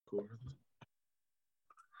Cool.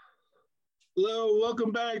 Hello,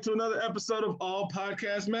 welcome back to another episode of All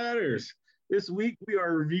Podcast Matters. This week we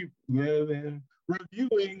are reviewing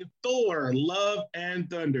Thor: Love and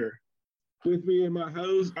Thunder. With me and my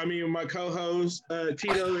co-host,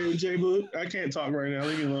 Tito and J Boot. I can't talk right now.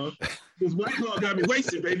 Leave me alone. Because White Claw got me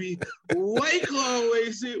wasted, baby. White Claw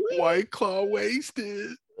wasted. White Claw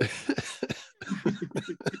wasted.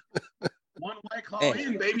 One White Claw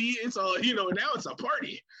in, baby. It's all now. It's a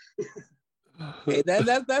party. Hey, that's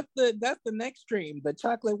the next stream, the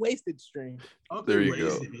chocolate wasted stream. There you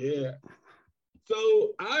go. Yeah.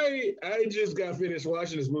 So I just got finished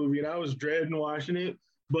watching this movie, and I was dreading watching it.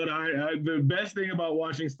 But the best thing about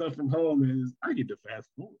watching stuff from home is I get to fast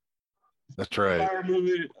forward. That's right. I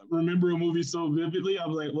remember a movie so vividly. I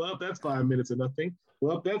was like, well, that's 5 minutes of nothing.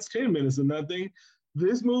 Well, that's 10 minutes of nothing.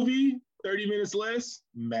 This movie, 30 minutes less,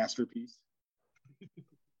 masterpiece.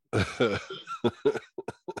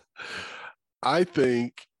 I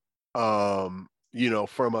think, from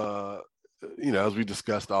as we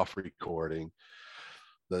discussed off recording,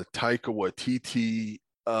 the Taika Waititi,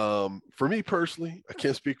 for me personally, I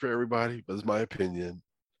can't speak for everybody, but it's my opinion.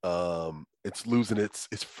 It's losing its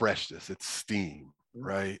freshness, its steam,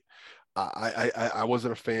 right? I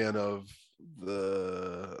wasn't a fan of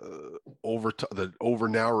the over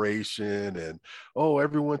narration and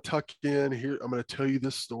everyone tuck in here. I'm going to tell you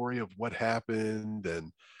this story of what happened,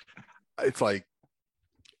 and it's like,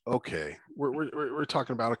 okay, we're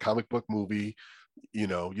talking about a comic book movie. You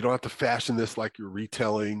don't have to fashion this like you're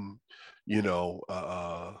retelling. What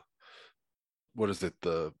is it?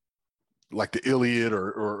 The Iliad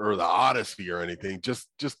or the Odyssey or anything. Just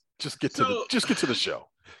get to the show.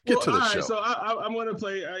 Get to the show. So I'm going to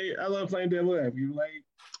play. I love playing devil advocate. Like,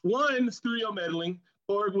 one, studio meddling.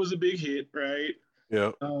 Korg was a big hit, right?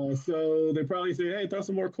 Yeah. So they probably say, hey, throw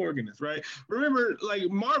some more Korg in this, right? Remember, like,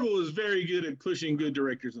 Marvel is very good at pushing good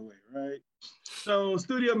directors away, right? So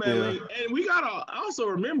studio meddling, and we gotta also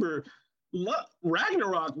remember,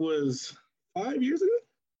 Ragnarok was 5 years ago.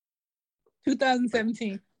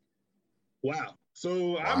 2017. Wow.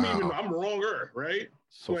 So I'm wronger, right?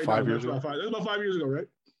 So 5 years ago. That's about 5 years ago, right?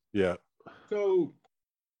 Yeah. So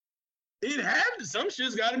it had some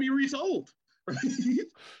shit's got to be retold, right?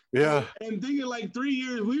 Yeah. And thinking like 3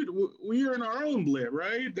 years, we are in our own blip,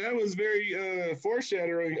 right? That was very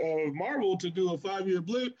foreshadowing of Marvel to do a 5-year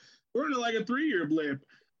blip. We're in like a 3-year blip.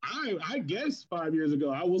 I guess 5 years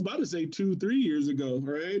ago. I was about to say 2-3 years ago,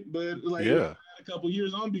 right? But a couple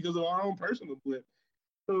years on because of our own personal blip.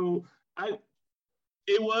 So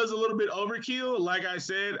it was a little bit overkill. Like I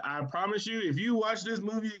said, I promise you, if you watch this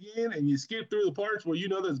movie again and you skip through the parts where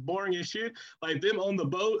that's boring as shit, like them on the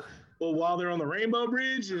boat, or while they're on the Rainbow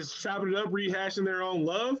Bridge, just chopping it up, rehashing their own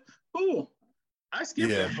love. Cool. I skipped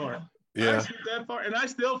that part. Yeah. I skipped that part, and I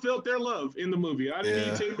still felt their love in the movie. I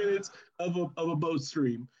didn't need 10 minutes of a boat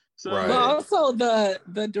stream. So, But also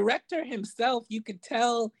the director himself, you could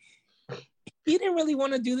tell he didn't really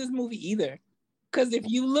want to do this movie either. Because if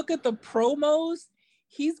you look at the promos,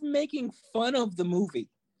 he's making fun of the movie.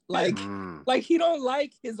 Like he don't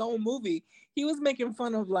like his own movie. He was making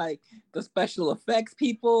fun of like the special effects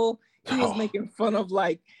people. He was making fun of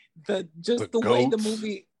like the way the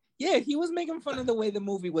movie. Yeah, he was making fun of the way the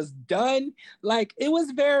movie was done. Like, it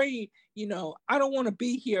was very, I don't want to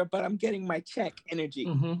be here, but I'm getting my check energy.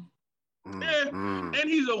 Mm-hmm. And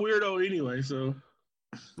he's a weirdo anyway, so.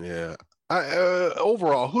 Yeah.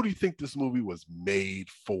 Overall, who do you think this movie was made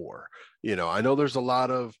for? I know there's a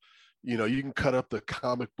lot of, you can cut up the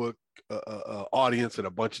comic book audience in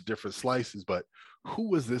a bunch of different slices, but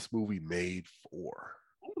who was this movie made for?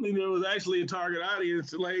 I don't think there was actually a target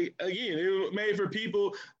audience. Like, again, it was made for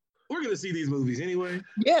people. We're going to see these movies anyway.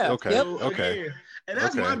 Yeah. Okay. So, Okay. Again, and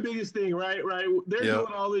that's my biggest thing, right? They're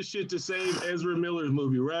doing all this shit to save Ezra Miller's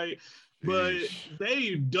movie, right? But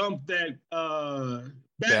they dumped that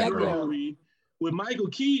Batgirl movie with Michael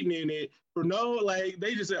Keaton in it for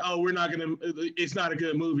they just said, oh, it's not a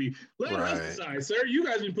good movie. Let us decide, sir. You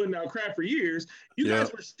guys been putting out crap for years. You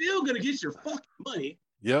guys were still going to get your fucking money.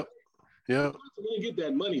 Yep. You're going to get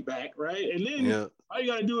that money back, right? And then all you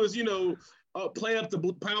got to do is, play up the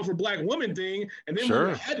pound for black woman thing, and then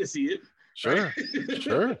we had to see it. Sure, right?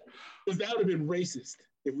 Sure. Because that would have been racist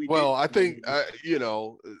if we. Well, I think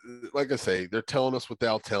like I say, they're telling us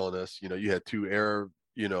without telling us. You had two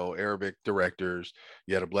Arabic directors.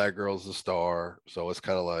 You had a black girl as a star, so it's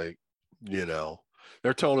kind of like,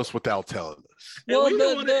 they're telling us without telling us. Well, we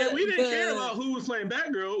didn't care about who was playing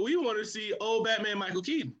Batgirl. We want to see old Batman Michael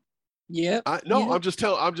Keaton. Yeah. I'm just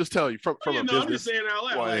telling you from a business. I'm just saying out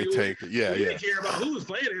loud. We didn't care about who was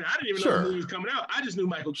playing it. I didn't even know the movie was coming out. I just knew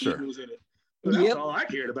Michael Keaton was in it. That's all I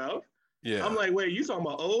cared about. Yeah. I'm like, wait, you talking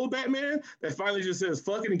about old Batman that finally just says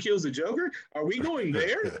fucking and kills the Joker? Are we going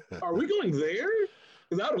there? Are we going there?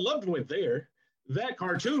 Because I would love to went there. That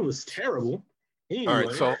cartoon was terrible. Anyway. All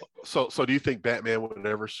right, so do you think Batman would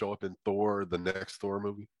ever show up in Thor, the next Thor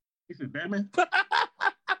movie? You said Batman?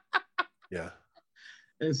 Yeah.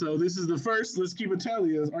 And so this is the first. Let's keep a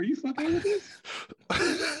tally. Are you fucking with this?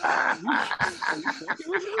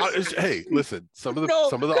 Hey, listen. Some of the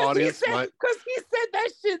audience might, because he said that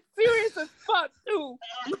shit serious as fuck too.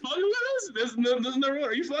 Are you fucking with us? There's no.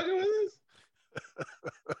 Are you fucking with us?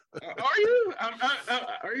 Are you?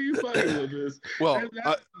 Are you fucking with this? Well,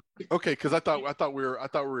 okay, because I thought we were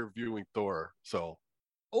reviewing Thor. So.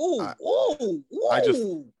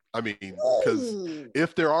 I mean, because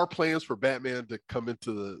if there are plans for Batman to come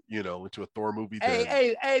into into a Thor movie,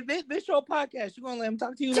 hey, this your podcast. You gonna let him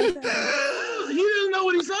talk to you like that? He doesn't know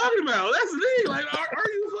what he's talking about. That's the thing. Like,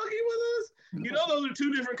 are you fucking with us? You know, those are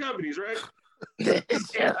two different companies, right?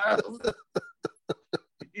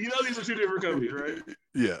 You know, these are two different companies, right?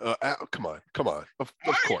 Yeah. Come on. Of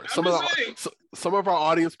course. Some of our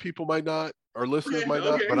audience people might not, our listeners might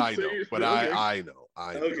not, but I know. But okay. I know.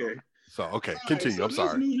 Okay. So, okay, continue. So I'm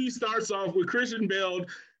sorry. This movie starts off with Christian Bale.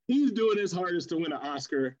 He's doing his hardest to win an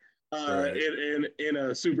Oscar in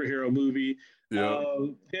a superhero movie. Yeah.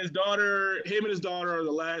 Him and his daughter are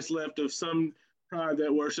the last left of some tribe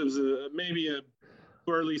that worships maybe a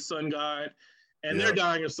burly sun god, and they're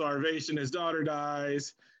dying of starvation. His daughter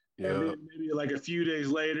dies. Yeah. And then maybe like a few days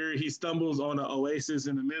later, he stumbles on an oasis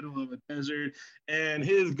in the middle of a desert, and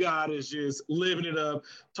his god is just living it up,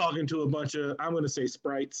 talking to a bunch of, I'm going to say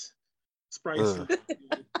sprites.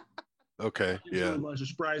 Okay, yeah. A bunch of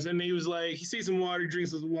sprites. And he was like, he sees some water,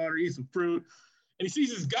 drinks some water, eats some fruit, and he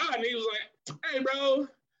sees his god, and he was like, hey, bro,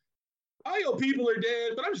 all your people are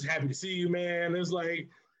dead, but I'm just happy to see you, man. It's like,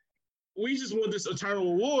 we just want this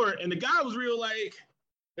eternal reward. And the guy was real like,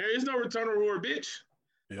 there is no eternal reward, bitch.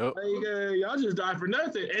 Yep. Like, y'all just died for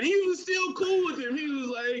nothing. And he was still cool with him. He was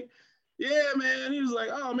like, yeah, man. He was like,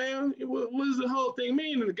 oh, man, what does the whole thing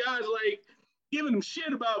mean? And the guy's like, giving him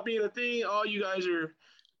shit about being a thing. Your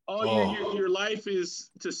life is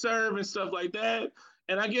to serve and stuff like that.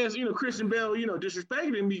 And I guess, Christian Bale,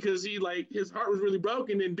 disrespected him because his heart was really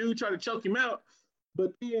broken and dude tried to choke him out.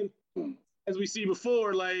 But then, as we see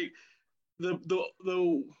before, like the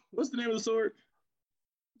what's the name of the sword?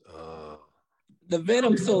 The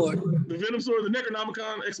Venom sword. The Venom sword, the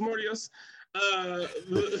Necronomicon Ex Mortius. The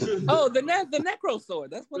Necro sword.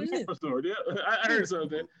 That's what it is. Sword, yeah. I heard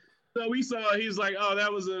something. So we saw, he's like, oh,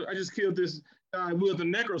 I just killed this guy with the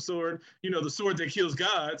Necro sword, the sword that kills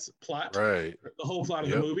gods plot. Right. The whole plot of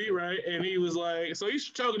the movie, right? And he was like, so he's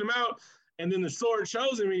choking him out, and then the sword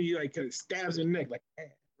shows him, and he kind of stabs him in the neck, like,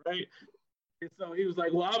 right? And so he was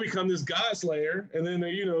like, well, I'll become this God Slayer. And then,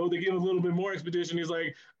 they give him a little bit more expedition. He's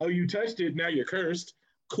like, oh, you touched it, now you're cursed.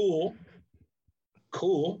 Cool.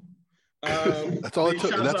 That's all it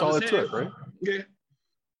took. And that's all it took, right? Yeah.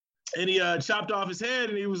 And he chopped off his head,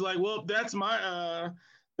 and he was like, well, that's my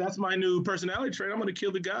new personality trait. I'm going to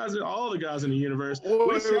kill all the guys in the universe.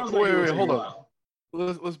 Wait, hold on.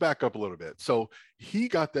 Let's back up a little bit. So he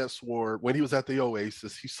got that sword when he was at the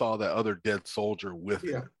Oasis. He saw that other dead soldier with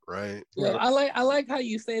him, right? Yeah, I like how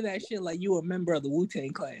you say that shit like you a member of the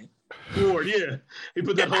Wu-Tang Clan. Lord, yeah. He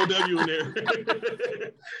put that whole W in there.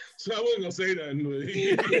 So I wasn't gonna say nothing.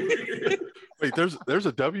 Wait, there's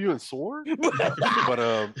a W in sword?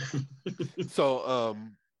 But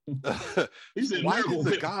he said, why did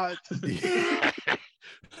the god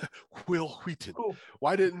Will Wheaton?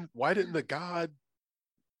 Why didn't the god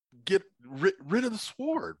get rid of the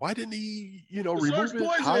sword? Why didn't he, remove it?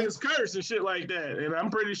 Poison is curse and shit like that, and I'm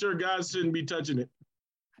pretty sure gods shouldn't be touching it.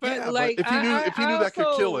 But if he knew that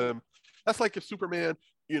could kill him, that's like if Superman,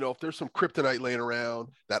 if there's some kryptonite laying around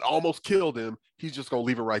that almost killed him, he's just gonna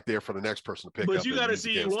leave it right there for the next person to pick up. But you got to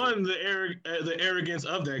see the arrogance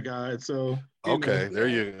of that guy. So okay, there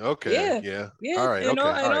you go. Okay, yeah. All right, and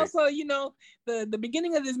okay. Also, the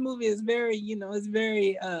beginning of this movie is very, it's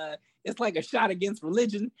very it's like a shot against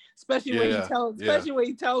religion, especially when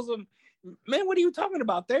he tells him, man, what are you talking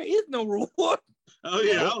about? There is no reward. Oh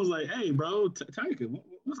yeah, I was like, hey, bro, Taika,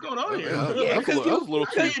 what's going on here? Yeah, that was a little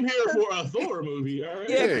too. I came here for a Thor movie. All right?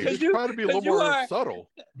 Yeah, you're trying to be a little more subtle.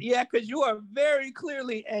 Yeah, because you are very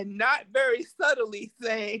clearly and not very subtly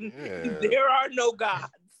saying there are no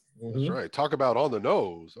gods. That's right. Talk about on the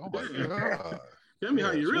nose. Oh my god. Tell me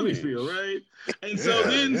how you really feel, right? And so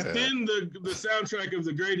then the soundtrack of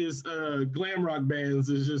the greatest glam rock bands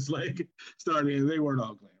is just like starting. They weren't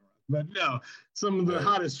all glam rock, But no, some of the Right.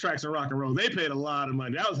 hottest tracks in rock and roll, they paid a lot of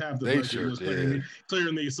money. That was half the They budget sure was did.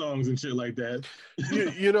 clearing these songs and shit like that.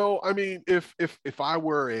 You know, I mean, if I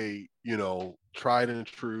were a, you know, tried and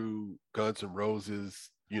true Guns N' Roses,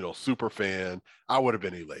 you know, super fan, I would have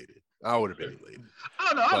been elated. I would have been elated. I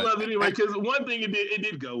don't know. I But love it anyway because one thing it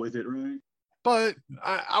did go with it, right? but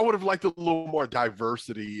I would have liked a little more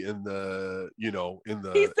diversity in the, you know, in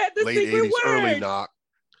He the said the late secret 80s, early word. knock.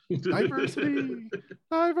 Diversity.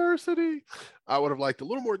 I would have liked a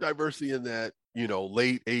little more diversity in that, you know,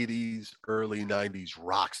 late 80s, early 90s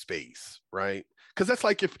rock space, right? Because that's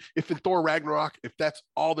like if in Thor Ragnarok, if that's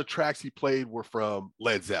all the tracks he played were from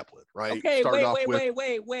Led Zeppelin, right? Okay, Started off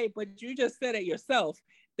wait. But you just said it yourself.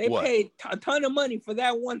 They What? paid a ton of money for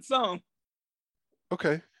that one song.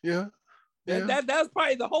 Okay, yeah. That was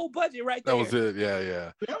probably the whole budget right there. That was it. Yeah.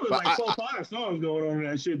 There was But like 4-5 songs going on in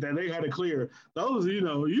that shit that they had to clear. Those, you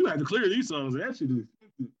know, you had to clear these songs. That shit is.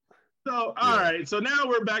 So, all right. So now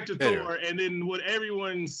we're back to Anyway. Thor. And then what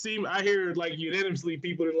everyone I hear like unanimously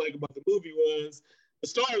people didn't like about the movie was the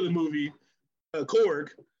star of the movie, Korg,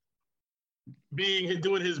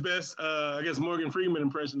 doing his best, I guess, Morgan Freeman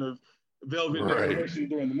impression of Velvet Revolution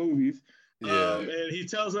during the movies. Yeah. And he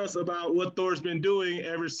tells us about what Thor's been doing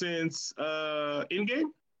ever since Endgame.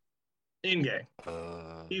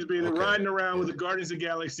 He's been riding around with the Guardians of the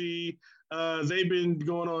Galaxy. They've been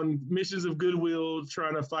going on missions of goodwill,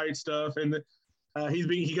 trying to fight stuff, and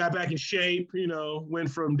he got back in shape. You know, went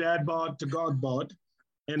from dad bod to god bod,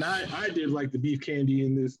 and I did like the beef candy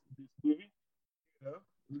in this movie. You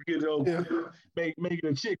know, make it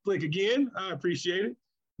a chick flick again. I appreciate it,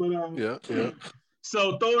 but yeah.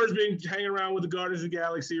 So Thor's been hanging around with the Guardians of the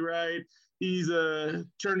Galaxy, right? He's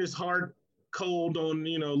turned his heart cold on,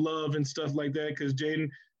 you know, love and stuff like that because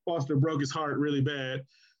Jane Foster broke his heart really bad.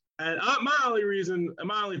 And my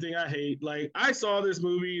only thing I hate, like I saw this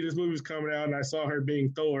movie's coming out and I saw her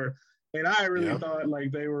being Thor and I really thought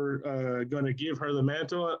like they were going to give her the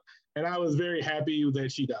mantle and I was very happy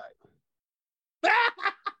that she died.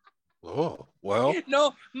 Oh, well.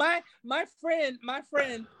 No, my friend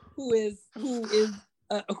who is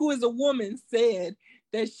a woman said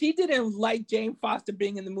that she didn't like Jane Foster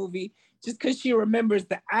being in the movie just because she remembers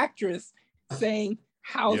the actress saying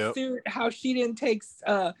how she didn't take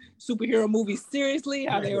superhero movies seriously,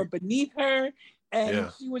 how they were beneath her,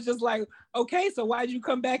 and she was just like, okay, so why'd you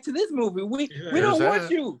come back to this movie? We don't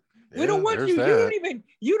want you. We don't want you.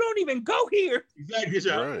 You don't even go here.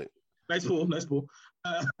 Exactly. Right. Nice pull.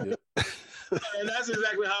 And that's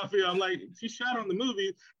exactly how I feel. I'm like, she shot on the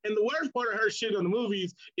movie, and the worst part of her shit on the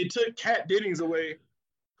movies, it took Kat Dennings away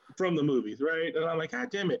from the movies, right? And I'm like, God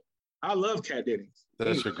damn it, I love Kat Dennings.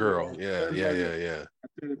 That's your girl. Yeah.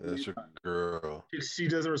 That's your girl. She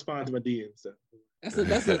doesn't respond to my DMs. So.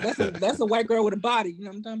 That's a white girl with a body. You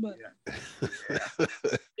know what I'm talking about?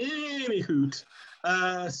 Anywho,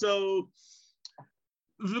 so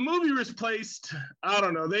the movie was placed. I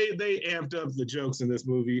don't know. They amped up the jokes in this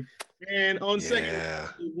movie, and on second,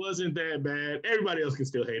 it wasn't that bad. Everybody else can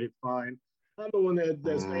still hate it. Fine. I'm the one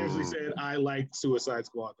that's famously said I like Suicide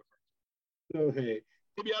Squad. So hey,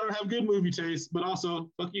 maybe I don't have good movie taste, but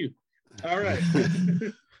also fuck you. All right.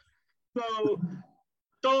 So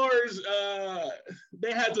Thor's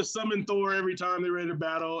they had to summon Thor every time they're ready to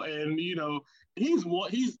battle, and you know he's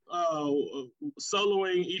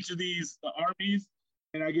soloing each of these armies.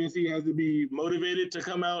 And I guess he has to be motivated to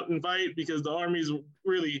come out and fight because the armies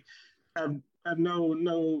really have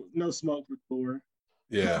no smoke for Thor.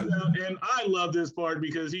 Yeah. And I love this part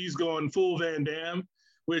because he's going full Van Damme,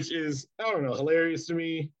 which is, I don't know, hilarious to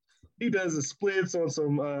me. He does the splits on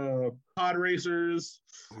some pod racers.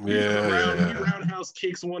 He roundhouse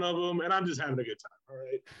kicks one of them, and I'm just having a good time. All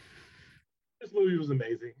right. This movie was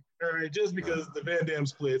amazing. All right. Just because the Van Damme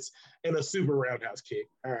splits and a super roundhouse kick.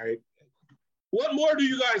 All right. What more do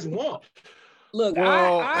you guys want? Look,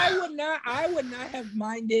 I would not have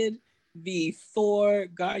minded the Thor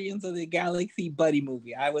Guardians of the Galaxy buddy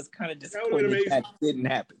movie. I was kind of disappointed that didn't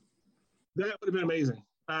happen. That would have been amazing.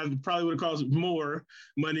 I probably would have cost more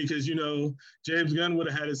money because, you know, James Gunn would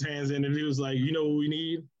have had his hands in it. He was like, you know what we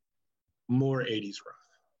need? More 80s rock.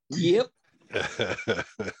 Yep.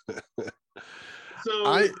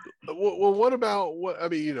 So what about I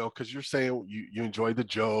mean, you know, because you're saying you enjoy the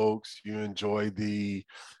jokes, you enjoy the,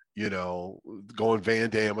 you know, going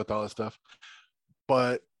Van Damme with all that stuff,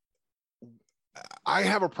 but I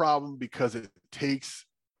have a problem because it takes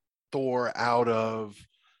Thor out of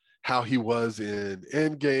how he was in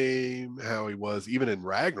Endgame, how he was even in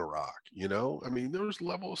Ragnarok. You know, I mean, there was a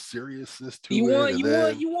level of seriousness to it.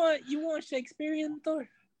 You want Shakespearean Thor?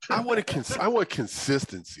 I want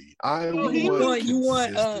consistency. You want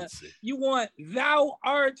consistency. you want thou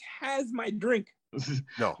art has my drink.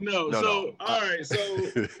 No. So all right. So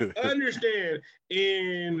understand,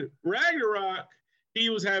 in Ragnarok, he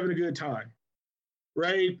was having a good time,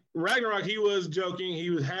 right? Ragnarok, he was joking. He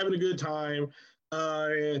was having a good time.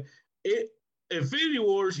 Infinity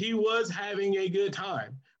Wars, he was having a good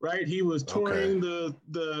time, right? He was touring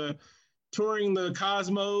the touring the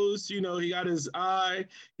cosmos. You know, he got his eye.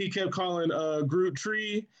 He kept calling Groot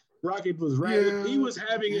Tree. Rocket was right. Yeah, he was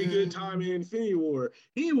having a good time in Infinity War.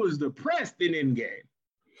 He was depressed in Endgame,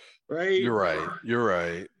 right? You're right.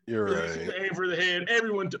 Aim for the head.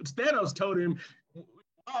 Thanos told him,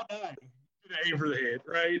 "I'll die." Aim for the head,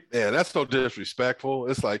 right? Yeah, that's so disrespectful.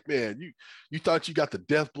 It's like, man, you thought you got the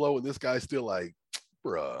death blow, and this guy's still like,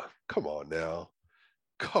 bruh, come on now.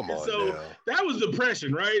 So that was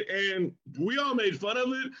depression, right? And we all made fun of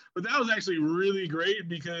it, but that was actually really great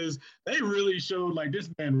because they really showed like this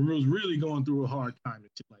man was really going through a hard time.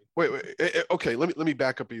 Wait, okay, let me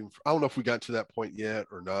back up even. I don't know if we got to that point yet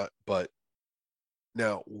or not, but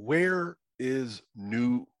now where is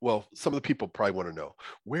well, some of the people probably want to know,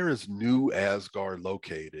 where is New Asgard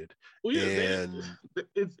located? Well, yeah,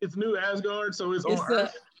 it's New Asgard, so it's on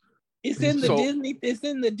Earth. It's in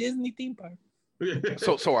the Disney theme park.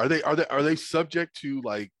 So are they subject to,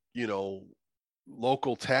 like, you know,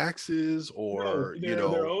 local taxes, or no, they're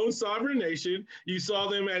their own sovereign nation? You saw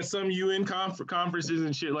them at some UN conferences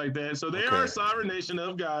and shit like that. So they are a sovereign nation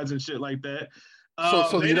of gods and shit like that.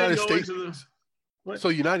 So the United States. So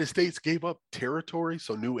United States gave up territory,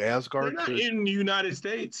 so New Asgard. They're not in the United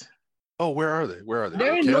States. Oh, where are they?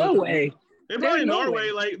 They're in Norway. They're probably in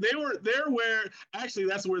Norway. Like they're where, actually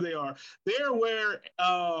that's where they are. They're where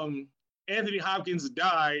Anthony Hopkins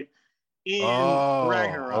died in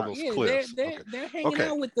Ragnarok. Those cliffs. They're hanging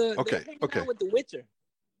out with the out with the Witcher.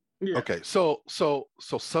 Yeah. Okay, so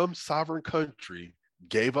some sovereign country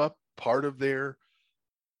gave up part of their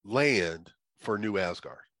land for New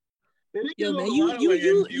Asgard. Yo, man, you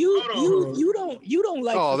don't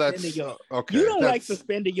like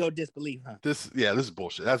suspending your disbelief, huh? This is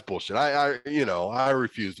bullshit. That's bullshit. I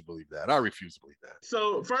refuse to believe that.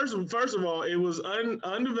 So first of all, it was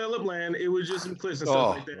undeveloped land. It was just some cliffs and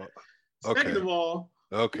stuff like that. Second of all,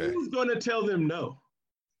 who's going to tell them no?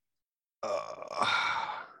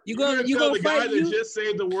 You're gonna tell the guy that just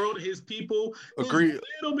saved the world, his people. Agree. A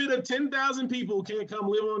little bit of 10,000 people can't come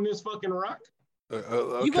live on this fucking rock.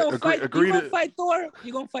 You gonna fight Thor?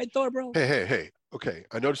 You gonna fight Thor, bro? Hey. Okay,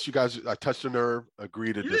 I noticed you guys. I touched a nerve.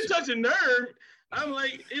 Agreed to. You didn't touch a nerve. I'm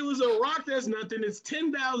like, it was a rock that's nothing. It's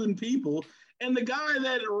 10,000 people, and the guy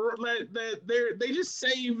they just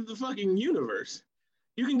saved the fucking universe.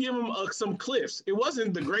 You can give them some cliffs. It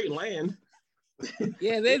wasn't the Great Land.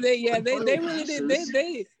 Yeah, they really did. They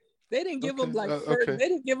didn't give them they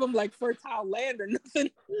didn't give them like fertile land or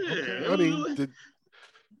nothing. Yeah, I mean.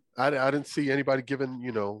 I didn't see anybody giving,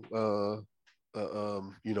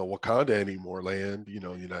 Wakanda any more land,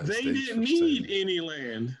 United States. They didn't need any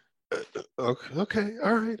land. Okay,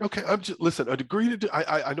 all right, okay. I'm just listen. Agree to.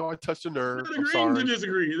 I know I touched a nerve. I'm agreeing to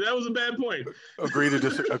disagree. That was a bad point. Agree to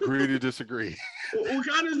disagree.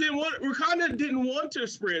 Wakanda didn't want to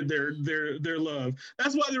spread their love.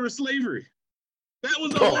 That's why there was slavery. That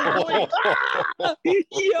was the whole point.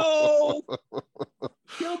 Yo,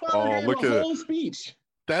 Killmonger look had at a whole speech.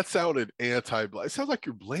 That sounded anti-black. It sounds like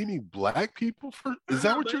you're blaming black people for. Is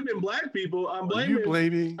that what you're blaming? Black people. I'm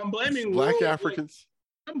blaming black Africans.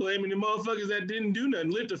 I'm blaming the motherfuckers that didn't do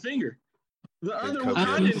nothing, lift a finger. The other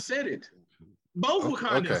Wakandans said it. Both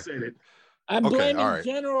Wakandans said it. I'm blaming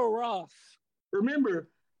General Ross. Remember,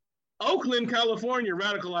 Oakland, California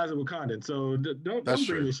radicalized Wakandan. So don't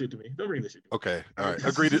bring this shit to me. Don't bring this shit to me. Okay, all right.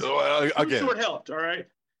 Agreed. Again. It helped, all right?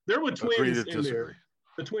 There were twins in there.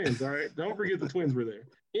 The twins, all right? Don't forget the twins were there.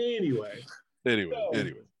 Anyway.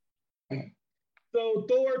 So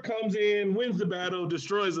Thor comes in, wins the battle,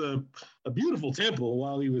 destroys a beautiful temple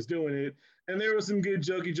while he was doing it. And there was some good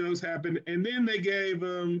jokey jokes happen. And then they gave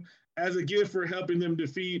him, as a gift for helping them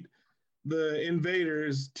defeat the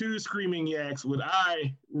invaders, 2 screaming yaks, what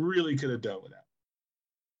I really could have done without.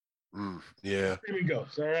 Yeah. Screaming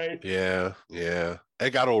ghosts, all right? Yeah.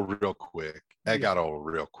 It got old real quick. So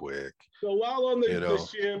while on the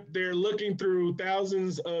ship, they're looking through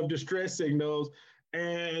thousands of distress signals,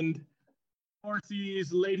 and Thor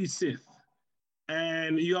sees Lady Sif.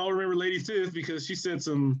 And you all remember Lady Sif because she said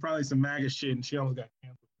probably some MAGA shit, and she almost got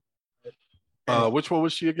canceled. Which one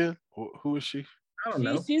was she again? Who is she? I don't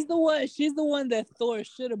know. She's the one that Thor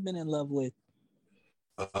should have been in love with.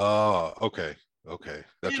 Oh, okay.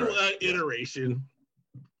 That's right. Iteration.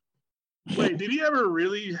 Wait, did he ever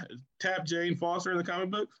really tap Jane Foster in the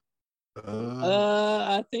comic books?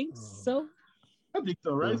 I think so. I think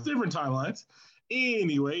so, right? It's different timelines.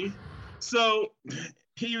 Anyway, so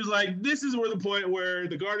he was like, "This is where the point where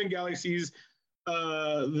the Guardian Galaxies,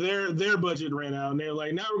 their budget ran out, and they're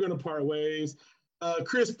like, now we're gonna part ways."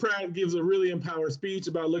 Chris Pratt gives a really empowered speech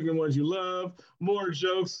about looking at ones you love. More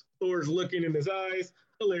jokes. Thor's looking in his eyes.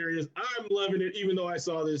 Hilarious. I'm loving it, even though I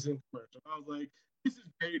saw this in commercial. I was like, this is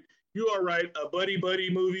great. You are right. A buddy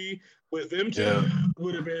buddy with them two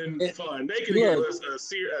would have been fun. They could have given us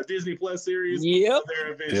a Disney Plus series of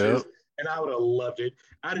their adventures, and I would have loved it.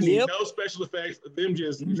 I didn't need no special effects. Them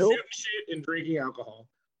just shooting shit and drinking alcohol.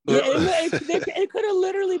 Yeah, it could have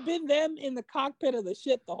literally been them in the cockpit of the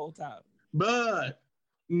ship the whole time. But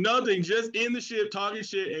nothing, just in the ship talking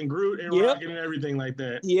shit and Groot and Rocket and everything like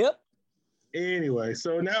that. Yep. Anyway,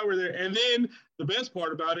 so now we're there. And then the best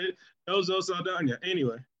part about it, Zoe Saldana.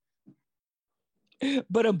 Anyway.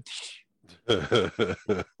 But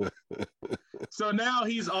so now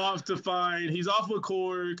he's off with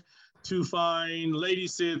Korg to find Lady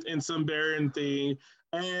Sith in some barren thing.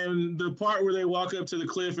 And the part where they walk up to the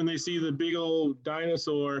cliff and they see the big old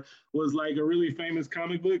dinosaur was like a really famous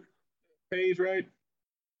comic book page, right?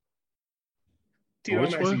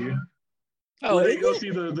 Which one? Oh, they go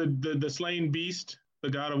see the slain beast,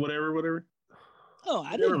 the god of whatever. Oh,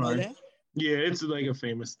 I didn't know that. Yeah, it's like a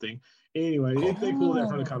famous thing. Anyway, they pulled that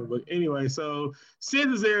from the comic book. Anyway, so Sith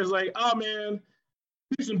is there, is like, oh man,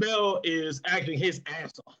 Christian Bale is acting his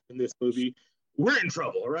ass off in this movie. We're in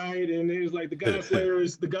trouble, right? And there's like the God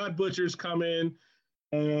Slayers, the God Butchers come in,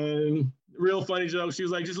 and real funny joke. She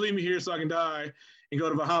was like, just leave me here so I can die and go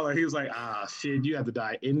to Valhalla. He was like, shit, you have to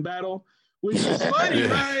die in battle, which is funny,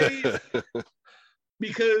 right?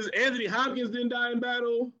 Because Anthony Hopkins didn't die in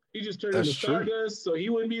battle. He just turned into Stardust, so he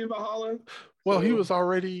wouldn't be in Valhalla. Well, he was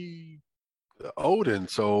already Odin,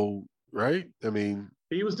 so, right? I mean,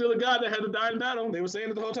 he was still a god that had to die in battle. They were saying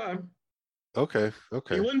it the whole time. Okay.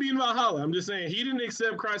 He wouldn't be in Valhalla. I'm just saying he didn't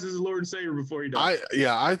accept Christ as his Lord and Savior before he died.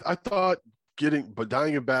 I thought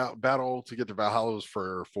dying in battle to get to Valhalla was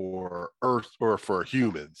for Earth or for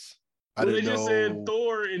humans. They just said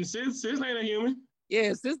Thor and Sis ain't a human.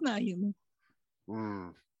 Yeah, Sis not human.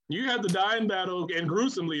 You have to die in battle and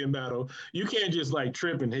gruesomely in battle. You can't just like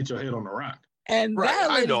trip and hit your head on a rock. And right,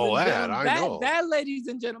 I know that. I know that, ladies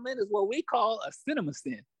and gentlemen, is what we call a cinema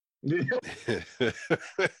sin.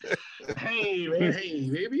 Hey, man, hey,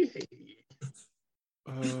 baby, hey.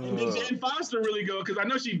 And then Jane Foster really go, because I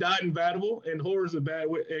know she died in battle, and horror's a bad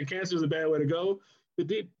way, and cancer's a bad way to go. But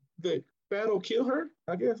did the battle kill her?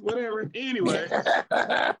 I guess, whatever. Anyway.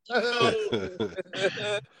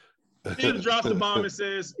 He drops the bomb and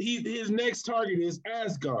says his next target is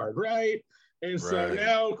Asgard, right? And so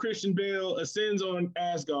now Christian Bale ascends on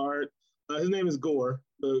Asgard. His name is Gore,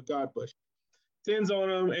 the God Bush. Ascends on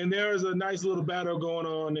him, and there's a nice little battle going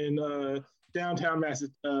on in downtown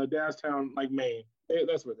like Maine.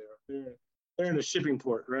 That's where they are. They're in a shipping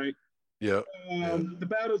port, right? Yeah. The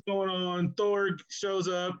battle's going on. Thor shows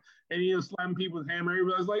up, and he's slapping people with a hammer.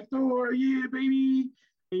 Everybody's like, Thor, yeah, baby.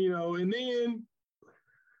 And, and then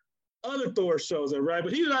other Thor shows up, right?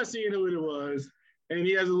 But he's not seeing who it was. And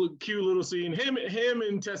he has a cute little scene. Him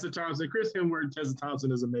and Tessa Thompson. Chris Hemsworth and Tessa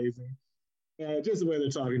Thompson is amazing. Just the way they're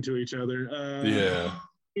talking to each other.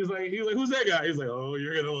 He's like, who's that guy? He's like, oh,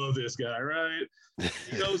 you're gonna love this guy, right?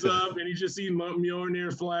 He goes up and he just sees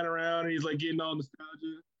Mjolnir flying around, and he's like getting all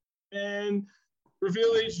nostalgia. And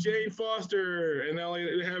reveal it's Jane Foster, and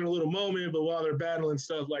they're having a little moment. But while they're battling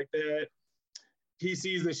stuff like that, he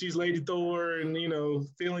sees that she's Lady Thor, and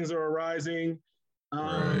feelings are arising.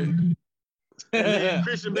 And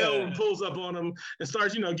Christian Bale pulls up on him and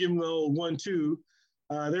starts, giving the old 1-2.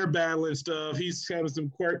 They're battling stuff. He's having some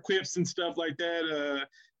quips and stuff like that.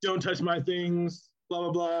 Don't touch my things,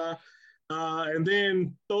 blah, blah, blah. And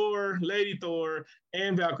then Lady Thor,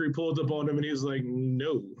 and Valkyrie pulls up on him, and he's like,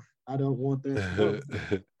 no, I don't want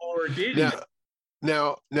that. Or did he?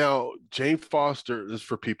 Now, Jane Foster, this is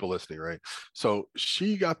for people listening, right? So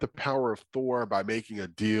she got the power of Thor by making a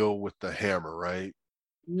deal with the hammer, right?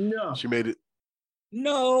 No. She made it.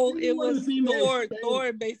 No, it was Thor.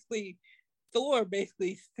 Thor basically told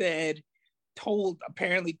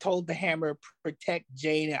the hammer, protect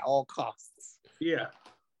Jane at all costs. Yeah.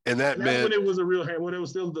 And that meant when it was a real hammer, when it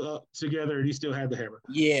was still together and he still had the hammer.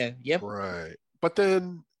 Yeah. Yep. Right. But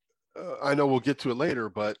then I know we'll get to it later,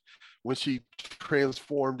 but when she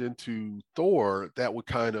transformed into Thor, that would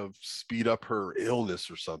kind of speed up her illness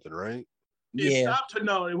or something, right? It stopped her.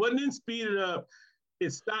 No, it wasn't speed it up.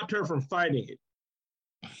 It stopped her from fighting it.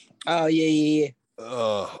 Oh, yeah.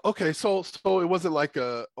 Okay, so it wasn't like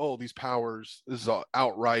these powers, this is an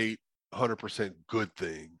outright 100% good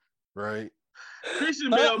thing, right?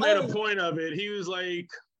 Christian Bale made a point of it. He was like,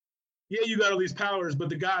 yeah, you got all these powers, but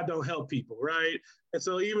the God don't help people, right? And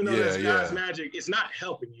so even though that's God's magic, it's not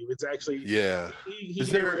helping you. It's actually he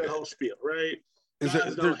gave her that whole spiel, right?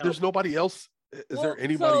 There's nobody else. Is there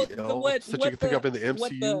anybody else that you can think of in the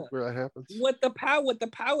MCU where that happens? What the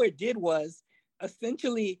power did was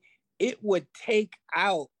essentially it would take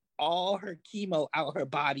out all her chemo out her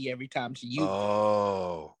body every time she used it.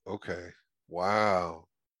 Oh, okay. Wow.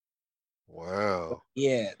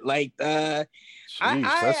 Yeah, like Jeez,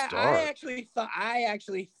 I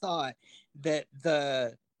actually thought that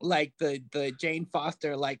the Jane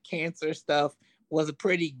Foster like cancer stuff was a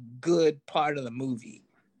pretty good part of the movie.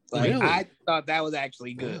 Like really? I thought that was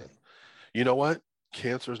actually good. You know what?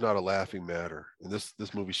 Cancer is not a laughing matter, and this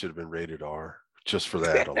movie should have been rated R just for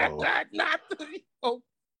that alone.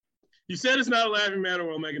 You said it's not a laughing matter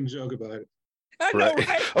while making a joke about it. I know,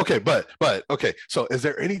 right? Okay, but okay. So, is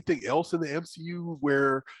there anything else in the MCU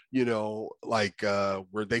where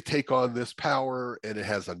where they take on this power and it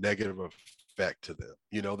has a negative effect to them?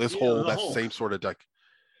 This whole same sort of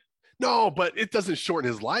No, but it doesn't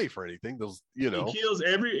shorten his life or anything. He kills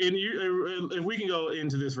and we can go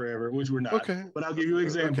into this forever, which we're not. Okay. But I'll give you an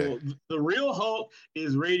example. Okay. The real Hulk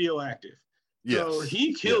is radioactive. Yes. So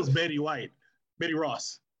he kills Betty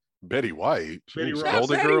Ross. Betty White. Betty Ross.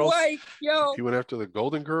 Golden Betty Girls. White, yo. He went after the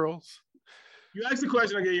Golden Girls. You asked the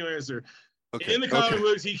question, I gave you an answer. Okay. In the comic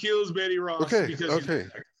books, he kills Betty Ross. Because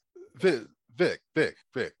Vic.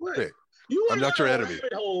 I'm not your enemy.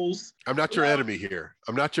 I'm not your enemy here.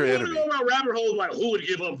 I'm not your enemy. Know about rabbit holes, like who would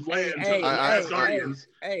give up land to Asgardians?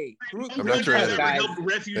 I'm not your enemy. Helped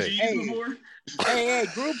refugees before? Hey,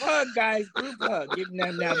 group hug, guys. Group hug. Give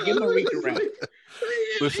them a reach around.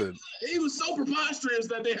 Listen. It was so preposterous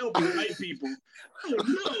that they helped white people.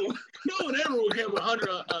 No one ever would give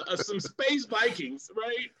 100 some space Vikings,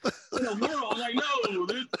 right? In a world, like, no,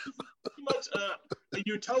 there's too much a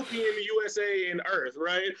utopian USA and Earth,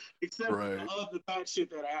 right? Except for all the bad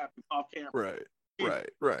shit that happened off camera.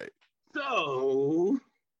 Right. So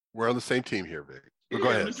we're on the same team here, Vic. Go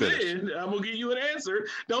ahead, finish. I'm gonna give you an answer.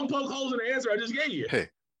 Don't poke holes in the answer I just gave you. Hey,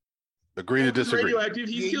 agree to disagree. Radioactive,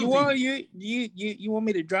 you want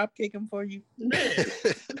me to drop kick him for you? Man.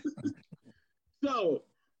 So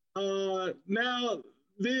now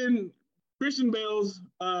then Christian Bale's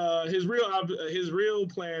his real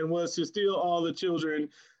plan was to steal all the children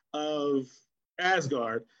of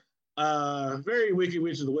Asgard. Very Wicked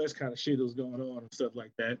Witch of the West kind of shit was going on and stuff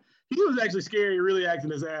like that. He was actually scary, really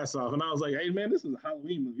acting his ass off, and I was like, "Hey man, this is a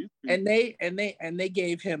Halloween movie." And they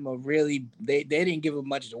gave him a really they didn't give him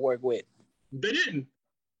much to work with. They didn't,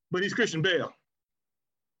 but he's Christian Bale.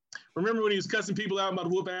 Remember when he was cussing people out about to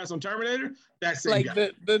whoop ass on Terminator? That's like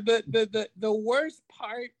guy. The worst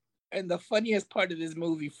part and the funniest part of this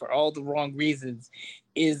movie for all the wrong reasons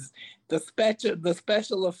is the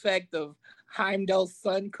special effect of Heimdall's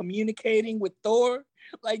son communicating with Thor.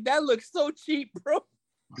 Like that looks so cheap, bro.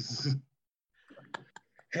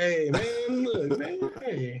 Hey man, look, man.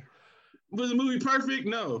 Hey. Was the movie perfect?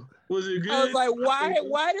 No. Was it good? I was like,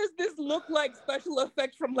 why does this look like special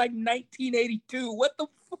effects from like 1982? What the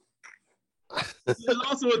fuck? There's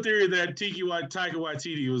also a theory that Taika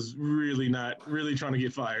Waititi was really trying to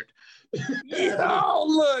get fired.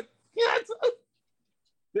 Look.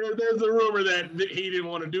 There's a rumor that he didn't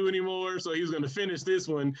want to do anymore, so he was going to finish this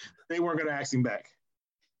one. They weren't going to ask him back.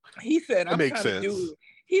 He said, "That makes sense."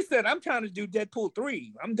 I'm trying to do Deadpool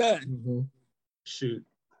 3. I'm done. Mm-hmm. Shoot.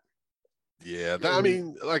 Yeah, I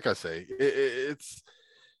mean, like I say, it's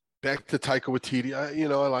back to Taika Waititi. I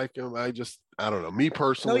like him. I don't know. Me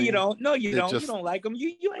personally. No, you don't. You don't like him.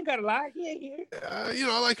 You ain't gotta lie. He ain't here.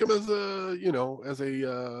 I like him as a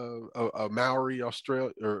Maori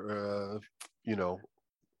Australian or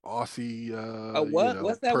Aussie. What?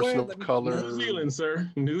 What's that person word? Of color. New Zealand,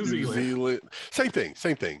 sir. New Zealand. Same thing.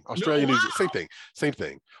 Australia, New Zealand. Same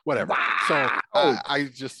thing. Whatever. Wow. So I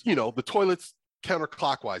just the toilets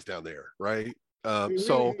counterclockwise down there, right?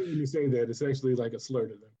 So when you say that, it's actually like a slur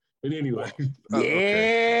to them. But anyway. Yeah.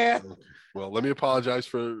 Okay. Well, let me apologize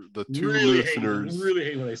for the two listeners. Really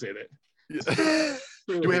hate when they say that. Yeah.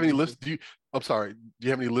 Do we have any listeners? I'm sorry. Do you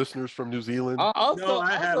have any listeners from New Zealand? No,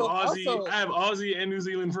 I have Aussie and New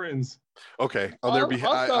Zealand friends. Okay. On their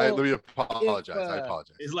behalf, let me apologize. I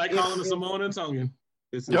apologize. It's like calling a Samoan and Tongan.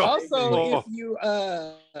 Also,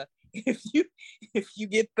 if you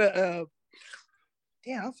get the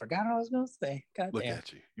damn, I forgot what I was gonna say. God Look damn.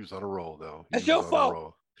 at you. He was on a roll though. That's your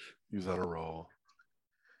fault. He was on a roll.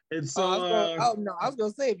 And so, I was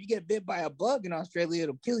gonna say, if you get bit by a bug in Australia,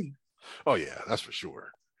 it'll kill you. Oh yeah, that's for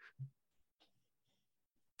sure.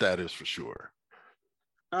 That is for sure.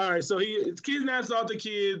 All right, so he kidnaps all the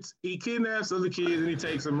kids. He kidnaps other kids and he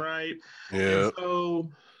takes them, right? Yeah. And so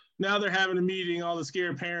now they're having a meeting, all the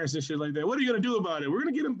scared parents and shit like that. What are you gonna do about it? We're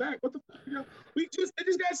gonna get them back. What the fuck? They just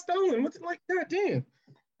got stolen. What's like that? Damn.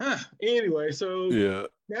 Anyway, so yeah,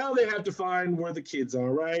 now they have to find where the kids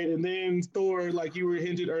are, right? And then Thor, like you were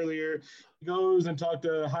hinted earlier, goes and talks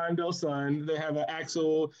to Heimdall's son. They have an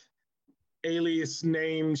Axel alias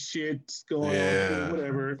name shit going on,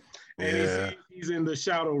 whatever. And he's in the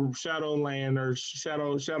Shadowland or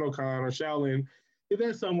Shadowcon or Shaolin.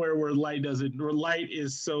 That's somewhere where light is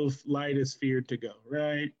feared to go,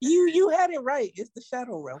 right? You had it right. It's the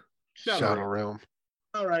Shadow Realm. Shadow Realm.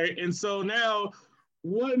 All right. And so now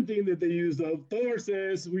one thing that they use of Thor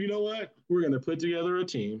says, well, you know what? We're gonna put together a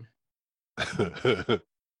team.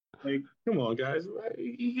 Like, come on, guys.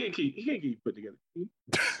 He can't keep put together a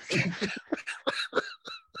team.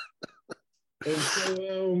 And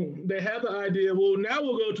so they have the idea, well, now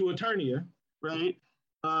we'll go to Eternia, right?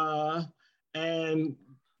 And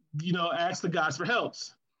ask the gods for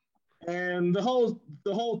helps. And the whole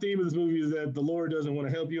theme of this movie is that the Lord doesn't want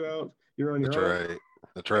to help you out. You're on your own.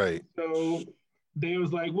 That's right. So they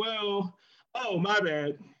was like, well, oh, my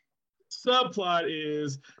bad. Subplot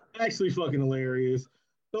is actually fucking hilarious.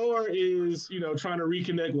 Thor is, trying to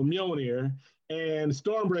reconnect with Mjolnir, and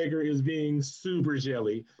Stormbreaker is being super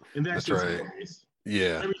jelly. And that's just right. Hilarious.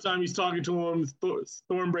 Yeah. Every time he's talking to him,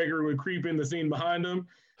 Stormbreaker would creep in the scene behind him.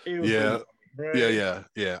 Yeah. Right?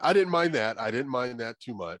 Yeah. I didn't mind that. I didn't mind that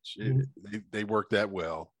too much. They worked that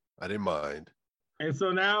well. I didn't mind. And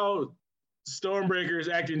so now Stormbreaker is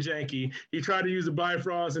acting janky. He tried to use a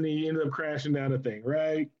Bifrost and he ended up crashing down the thing,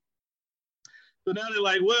 right? So now they're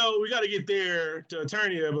like, well, we got to get there to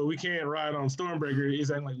Eternia, but we can't ride on Stormbreaker. He's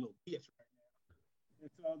acting like a little bitch right now. And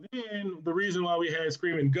so then the reason why we had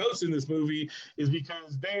screaming ghosts in this movie is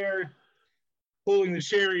because they're pulling the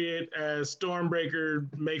chariot as Stormbreaker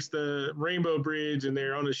makes the Rainbow Bridge and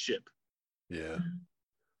they're on a ship. Yeah.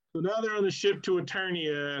 So now they're on the ship to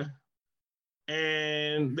Eternia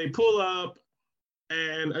and they pull up.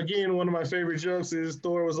 And again, one of my favorite jokes is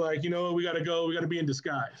Thor was like, you know what, we got to go. We got to be in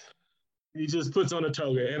disguise. He just puts on a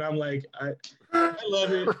toga, and I'm like, I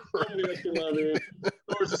love it. I love it.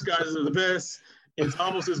 Thor's disguises are the best. It's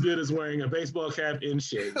almost as good as wearing a baseball cap and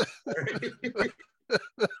shades. Right?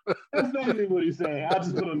 That's basically what he's saying. I'll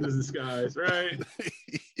just put on this disguise, right?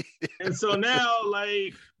 And so now,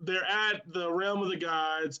 like, they're at the realm of the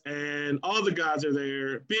gods, and all the gods are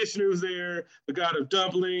there. Vishnu's there, the god of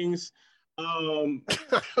dumplings. God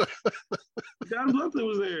of Dumpling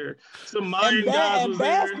was there. Some Mayan gods was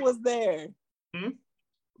there. Bast was there.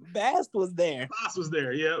 Bast was there. Boss was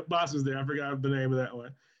there. Yeah, Boss was there. I forgot the name of that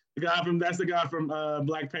one. That's the guy from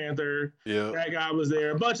Black Panther. Yeah. That guy was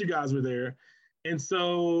there. A bunch of guys were there. And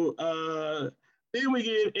so then we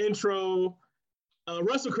get intro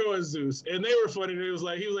Russell Crowe as Zeus. And they were funny. He was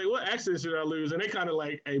like, what accent should I lose? And they kind of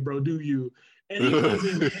like, hey, bro, do you? And he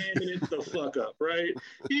wasn't hamming it the fuck up, right?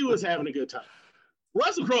 He was having a good time.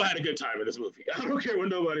 Russell Crowe had a good time in this movie. I don't care what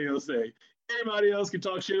nobody else say. Anybody else can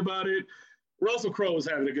talk shit about it. Russell Crowe was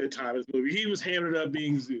having a good time in this movie. He was hamming it up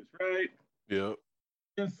being Zeus, right? Yeah.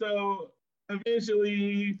 And so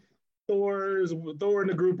eventually Thor and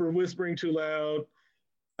the group are whispering too loud.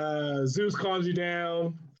 Zeus calms you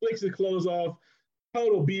down, flicks his clothes off,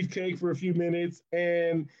 total beefcake for a few minutes,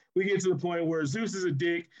 and we get to the point where Zeus is a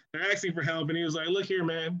dick. They're asking for help, and he was like, look here,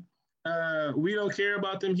 man. We don't care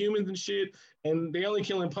about them humans and shit, and they only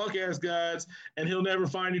killing punk ass gods, and he'll never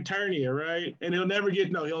find Eternia, right? And he'll never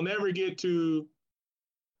get to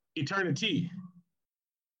eternity,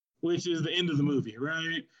 which is the end of the movie,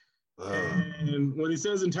 right? And when he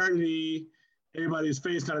says eternity, everybody's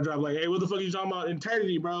face kind of dropped like, hey, what the fuck are you talking about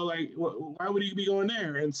eternity, bro? Like, why would he be going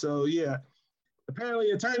there? And so, yeah, apparently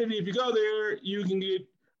eternity, if you go there, you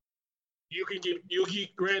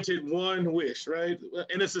get granted one wish, right?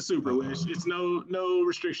 And it's a super wish. It's no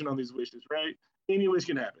restriction on these wishes, right? Any wish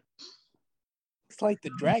can happen. It's like the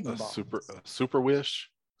Dragon Ball. Super wish.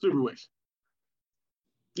 Super wish.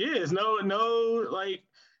 Yeah, it's no like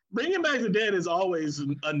bringing back the dead is always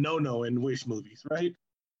a no in wish movies, right?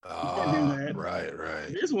 You can't do that.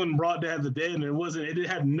 Right. This one brought back the dead and it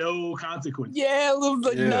had no consequence. Yeah, it was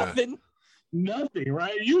like nothing. Nothing,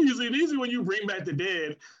 right? Usually when you bring back the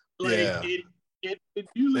dead, like it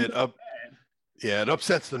usually bad. Yeah, it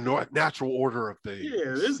upsets the natural order of things.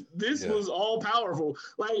 Yeah, this was all powerful.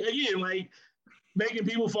 Like again, like making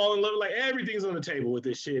people fall in love. Like everything's on the table with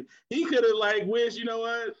this shit. He could have like wished, you know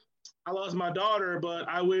what? I lost my daughter, but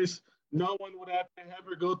I wish no one would have to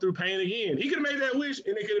ever go through pain again. He could have made that wish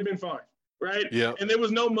and it could have been fine, right? Yeah. And there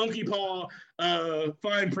was no monkey paw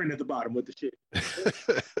fine print at the bottom with the shit.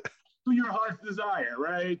 To your heart's desire,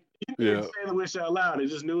 right? He didn't say the wish out loud. It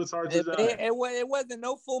just knew its heart's desire. It wasn't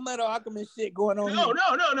no Full Metal Alchemist shit going on. No.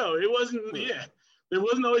 It wasn't. Yeah, there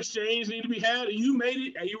was no exchange need to be had. You made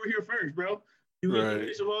it, and you were here first, bro. You get the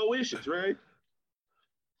wish of all wishes, right?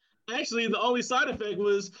 Actually, the only side effect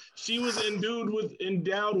was she was endowed with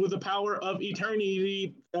the power of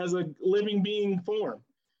eternity as a living being form.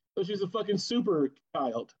 So she's a fucking super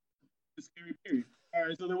child. Scary period. All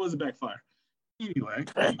right, so there was a backfire. Anyway,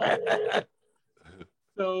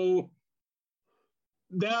 so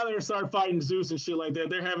now they start fighting Zeus and shit like that.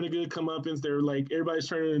 They're having a good comeuppance. They're like everybody's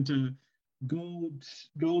turning into gold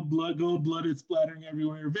blood is splattering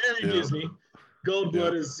everywhere. Very Disney. Gold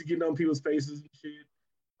blood is getting on people's faces and shit.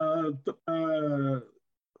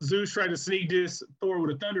 Zeus tried to sneak this Thor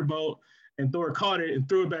with a thunderbolt, and Thor caught it and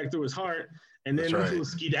threw it back through his heart. And then this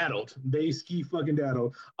was skedaddled. They fucking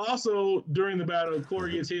daddled. Also, during the battle,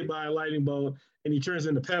 Korg gets hit by a lightning bolt and he turns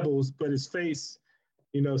into pebbles, but his face,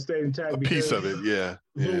 stayed intact. A piece of it, yeah.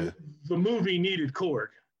 The movie needed Korg.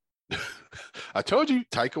 I told you,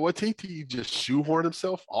 Taika Waititi just shoehorned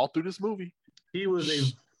himself all through this movie. He was a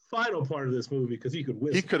vital part of this movie because he could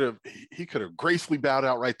whistle. He could have gracefully bowed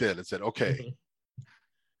out right then and said, "Okay,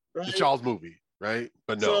 right? It's y'all's movie, right?"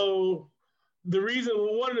 But no. So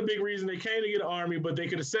one of the big reasons they came to get an army, but they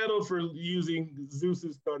could have settled for using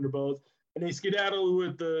Zeus's thunderbolts, and they skedaddled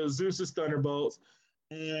with the Zeus's thunderbolts,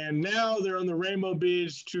 and now they're on the Rainbow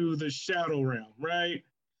Bridge to the Shadow Realm, right?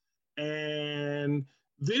 And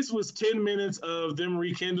this was 10 minutes of them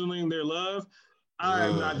rekindling their love.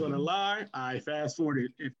 I'm not going to lie. I fast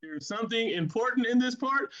forwarded. If there's something important in this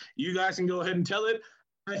part, you guys can go ahead and tell it.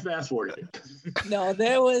 I fast forwarded it. No,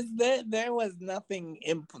 there was nothing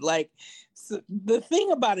so the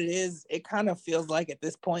thing about it is it kind of feels like at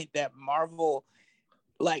this point that Marvel,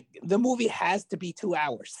 like, the movie has to be 2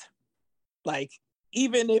 hours. Like,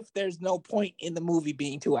 even if there's no point in the movie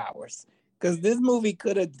being 2 hours. Because this movie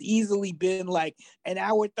could have easily been like an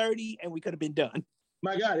hour 30 and we could have been done.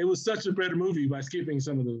 My God, it was such a better movie by skipping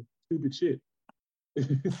some of the stupid shit.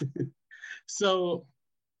 So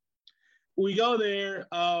we go there.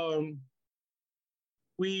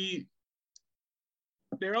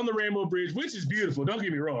 They're on the Rainbow Bridge, which is beautiful. Don't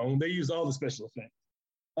get me wrong. They use all the special effects.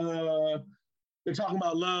 They're talking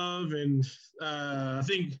about love, and I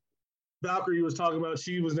think Valkyrie was talking about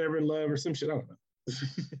she was never in love or some shit. I don't know.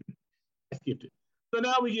 I skipped it. So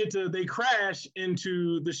now they crash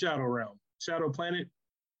into the Shadow Realm. Shadow Planet.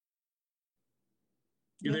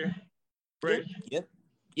 You there? Right? Yep.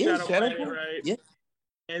 Yeah, Shadow Planet, right? Yeah.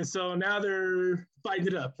 And so now they're fighting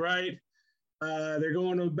it up, right? They're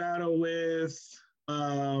going to battle with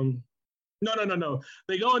no.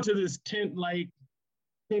 They go into this tenty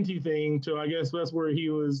thing to, I guess that's where he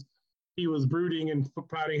was brooding and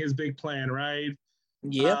plotting his big plan, right?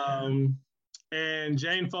 Yeah. And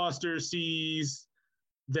Jane Foster sees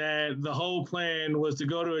that the whole plan was to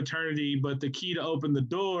go to eternity, but the key to open the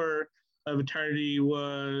door of eternity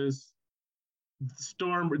was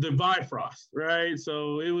the Bifrost, right?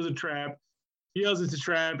 So it was a trap. He knows it's a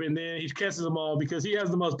trap, and then he catches them all because he has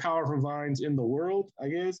the most powerful vines in the world, I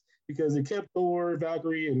guess, because it kept Thor,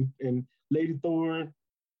 Valkyrie, and Lady Thor.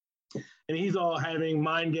 And he's all having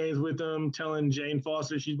mind games with them, telling Jane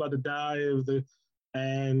Foster she's about to die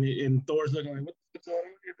and Thor's looking like, what's going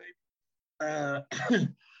on here, baby?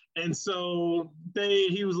 And so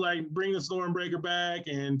he was like, bring the Stormbreaker back,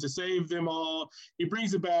 and to save them all, he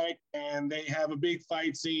brings it back, and they have a big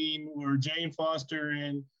fight scene where Jane Foster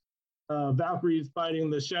and Valkyrie is fighting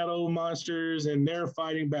the shadow monsters, and they're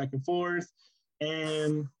fighting back and forth,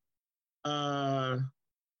 and Korg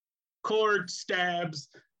stabs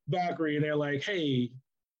Valkyrie, and they're like, hey,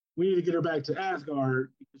 we need to get her back to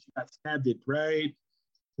Asgard because she got stabbed it, right?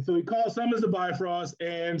 And so he summons the Bifrost,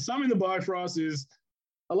 and summoning the Bifrost is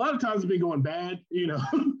a lot of times it's been going bad,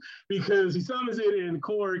 because he summons it, and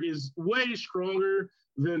Korg is way stronger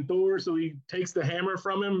than Thor, so he takes the hammer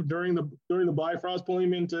from him during the Bifrost, pulling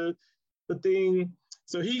him into the thing.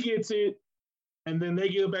 So he gets it, and then they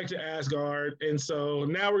go back to Asgard, and so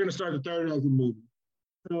now we're gonna start the third act of the movie.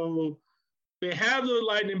 So they have the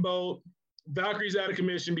lightning bolt. Valkyrie's out of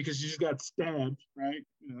commission because she just got stabbed, right?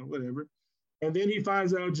 Whatever. And then he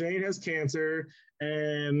finds out Jane has cancer,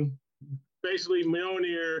 and basically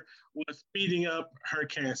Mjolnir was speeding up her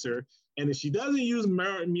cancer. And if she doesn't use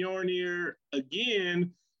Mjolnir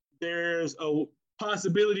again, there's a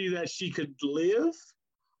possibility that she could live,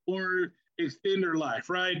 or extend her life,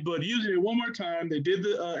 right? But using it one more time, they did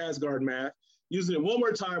the Asgard math. Using it one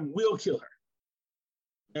more time will kill her.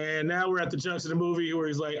 And now we're at the junction of the movie where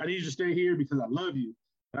he's like, I need you to stay here because I love you.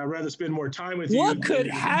 I'd rather spend more time with you. What could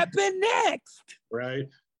happen next? Right.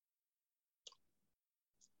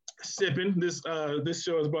 Sipping. This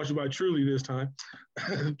show is brought to you by Truly this time.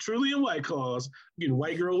 Truly and White Claws. I'm getting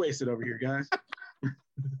white girl wasted over here, guys. I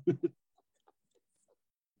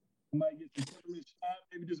might get some peppermint shot,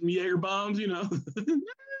 maybe just some Jaeger bombs, you know. Do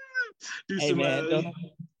hey, some man,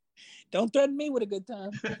 don't threaten me with a good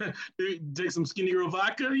time. Take some Skinny Girl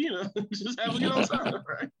vodka, you know, just have a good old time,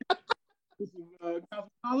 right? Some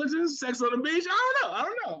cosmetologists, sex on the beach. I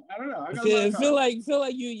don't know. I feel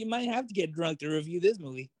like you might have to get drunk to review this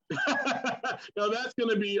movie. No, that's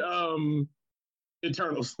gonna be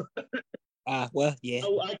Eternals. Well, yeah.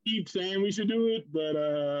 I keep saying we should do it, but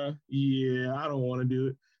yeah, I don't want to do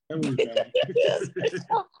it. That movie's bad.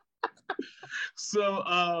 So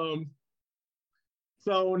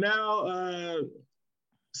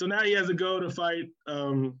now he has to go to fight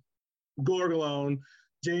Gorgulon.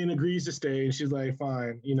 Jane agrees to stay, and she's like,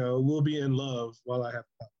 "Fine, you know, we'll be in love while I have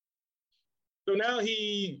time." So now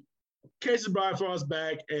he catches Bifrost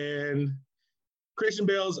back, and Christian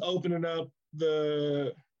Bale's opening up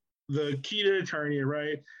the key to Eternia,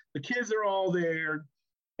 right? The kids are all there,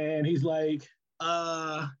 and he's like,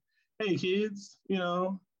 "Hey kids, you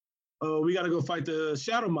know, we got to go fight the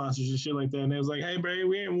shadow monsters and shit like that." And they was like, "Hey, bro,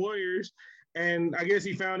 we ain't warriors." And I guess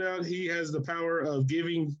he found out he has the power of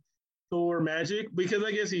giving Thor magic, because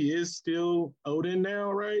I guess he is still Odin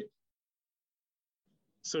now, right?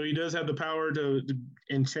 So he does have the power to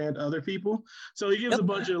enchant other people. So he gives a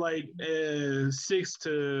bunch of like 6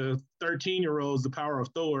 to 13-year-olds the power of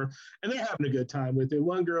Thor, and they're having a good time with it.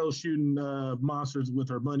 One girl shooting monsters with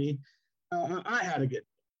her money. I had a good.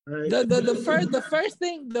 Right?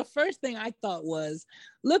 The first thing I thought was,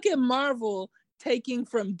 look at Marvel taking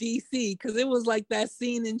from DC, because it was like that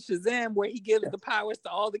scene in Shazam where he gives the powers to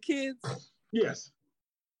all the kids. Yes.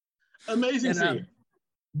 Amazing scene.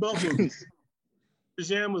 Both movies.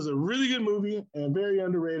 Shazam was a really good movie and very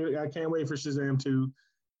underrated. I can't wait for Shazam 2.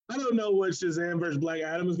 I don't know what Shazam versus Black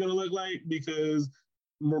Adam is going to look like, because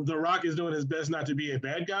The Rock is doing his best not to be a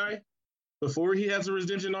bad guy before he has a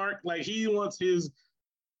redemption arc. Like, he wants his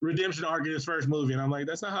redemption arc in his first movie, and I'm like,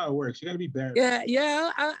 that's not how it works. You got to be bad. Yeah.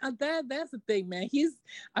 That's the thing, man.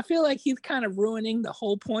 I feel like he's kind of ruining the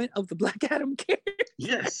whole point of the Black Adam character.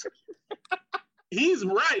 Yes, he's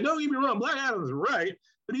right. Don't get me wrong. Black Adam's right,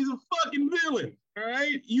 but he's a fucking villain. All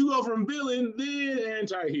right, you go from villain then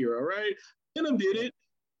anti-hero, right? Venom did it.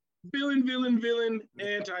 Villain,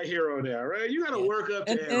 anti-hero now, right? You got to work up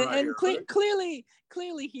to and clearly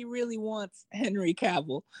he really wants Henry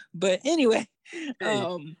Cavill. But anyway, he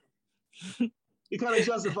kind of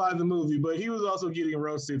justified the movie, but he was also getting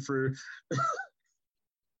roasted for.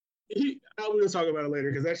 We'll talk about it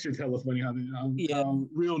later, because that shit's hella funny how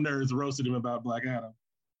real nerds roasted him about Black Adam.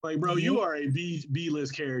 Like, bro, you are a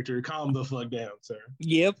B-list character. Calm the fuck down, sir.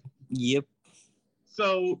 Yep.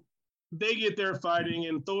 So they get there fighting,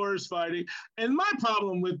 and Thor's fighting. And my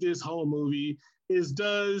problem with this whole movie is,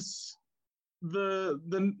 does the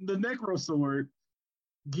Necro Sword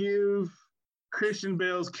give Christian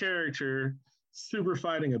Bale's character super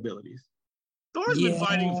fighting abilities? Thor's been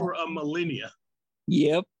fighting for a millennia.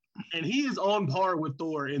 Yep. And he is on par with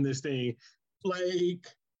Thor in this thing. Like,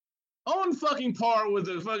 on fucking par with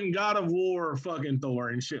the fucking God of War fucking Thor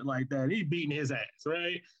and shit like that. He's beating his ass,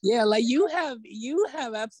 right? Yeah, like you have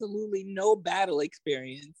absolutely no battle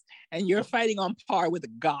experience, and you're fighting on par with a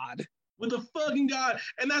god. With a fucking god.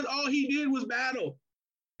 And that's all he did was battle.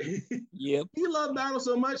 Yep. He loved battle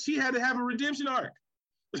so much, he had to have a redemption arc.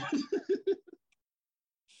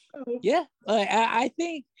 Yeah, I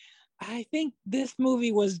think this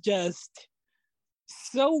movie was just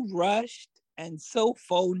so rushed and so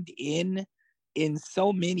phoned in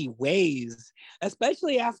so many ways,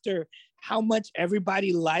 especially after how much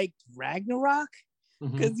everybody liked Ragnarok.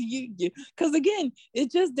 Because again,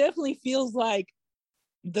 it just definitely feels like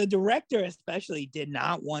the director especially did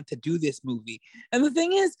not want to do this movie. And the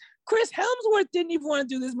thing is, Chris Hemsworth didn't even want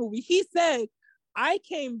to do this movie. He said, I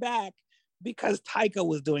came back because Taika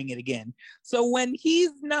was doing it again. So when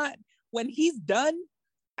he's done,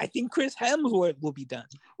 I think Chris Hemsworth will be done.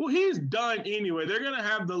 Well, he's done anyway. They're going to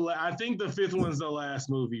have I think the 5th one's the last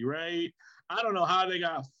movie, right? I don't know how they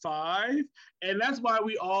got 5. And that's why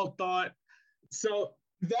we all thought, so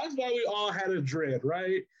that's why we all had a dread,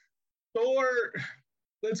 right? Thor,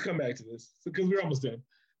 let's come back to this because we're almost done.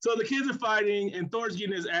 So the kids are fighting, and Thor's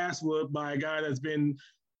getting his ass whooped by a guy that's been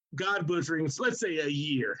God butchering, let's say, a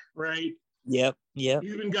year, right? Yep.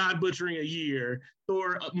 He's been God butchering a year.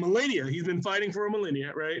 Thor, millennia. He's been fighting for a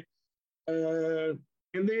millennia, right?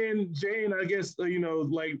 And then Jane, I guess,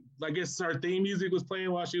 I guess our theme music was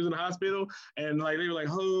playing while she was in the hospital. And like, they were like,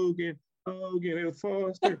 Hogan, and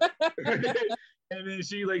Foster. And then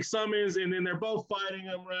she like summons, and then they're both fighting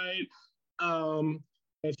him, right?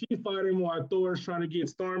 And she's fighting while Thor's trying to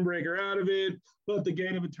get Stormbreaker out of it, but the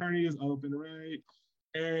Gate of Eternity is open, right?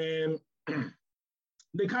 And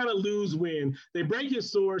they kind of lose win. They break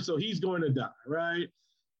his sword, so he's going to die, right?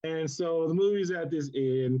 And so the movie's at this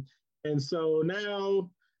end. And so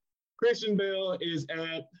now Christian Bale is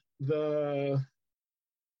at the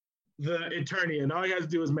Eternia, and all he has to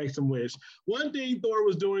do is make some wish. One thing Thor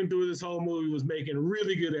was doing through this whole movie was making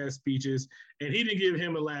really good ass speeches, and he didn't give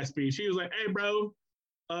him a last speech. He was like, "Hey, bro,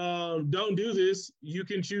 don't do this. You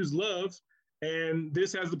can choose love, and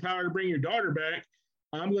this has the power to bring your daughter back.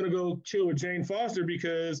 I'm gonna go chill with Jane Foster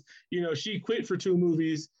because she quit for 2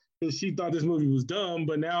 movies because she thought this movie was dumb,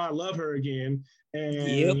 but now I love her again.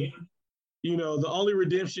 And the only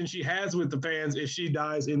redemption she has with the fans is she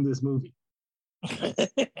dies in this movie."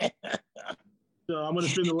 So I'm gonna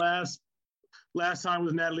spend the last time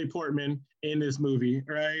with Natalie Portman in this movie,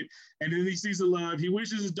 right? And then he sees the love. He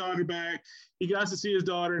wishes his daughter back. He got to see his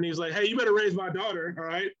daughter, and he's like, "Hey, you better raise my daughter, all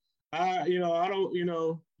right? I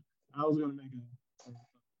was gonna make a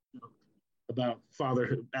joke about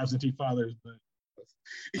absentee fathers, but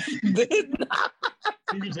you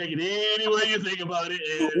can take it any way you think about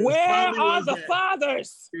it. Where are the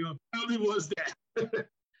fathers? Probably was that.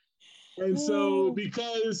 And so,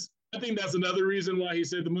 because I think that's another reason why he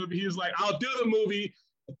said the movie, he was like, "I'll do the movie,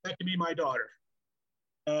 but that can be my daughter."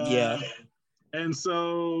 And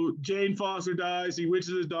so Jane Foster dies. He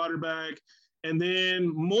wishes his daughter back, and then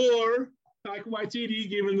more Taika Waititi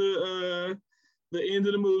giving the end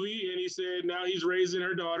of the movie, and he said now he's raising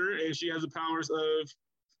her daughter, and she has the powers of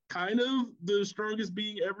kind of the strongest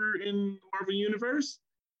being ever in the Marvel Universe.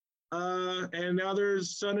 And now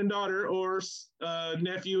there's son and daughter, or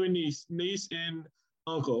nephew and niece and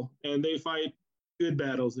uncle, and they fight good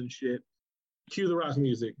battles and shit. Cue the rock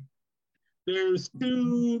music. There's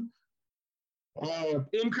 2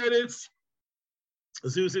 end credits.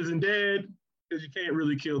 Zeus isn't dead because you can't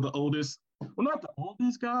really kill the oldest. Well, not the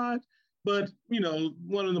oldest god, but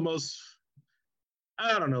one of the most.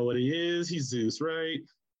 I don't know what he is. He's Zeus, right?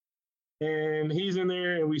 And he's in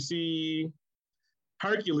there, and we see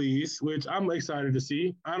Hercules, which I'm excited to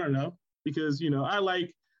see. I don't know, because I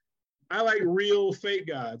like real fake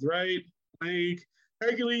gods, right? Like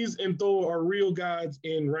Hercules and Thor are real gods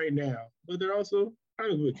in right now, but they're also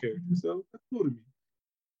kind of good characters, so that's cool to me.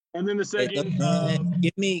 And then the second,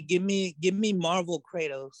 give me Marvel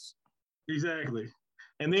Kratos. Exactly.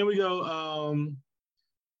 And then we go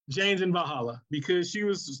Jane's in Valhalla, because she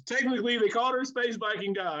was technically, they called her a space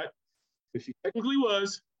Viking god, but she technically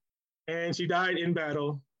was, and she died in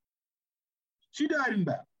battle.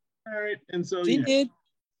 All right. And so She did.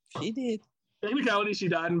 Technicality, she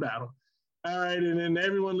died in battle. All right. And then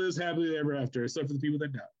everyone lives happily ever after, except for the people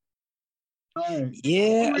that died. All right.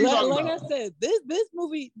 Yeah. Like I said, this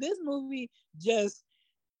movie just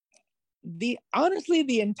honestly,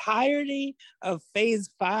 the entirety of Phase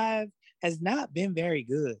 5 has not been very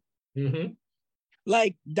good. Mm-hmm.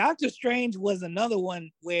 Like Doctor Strange was another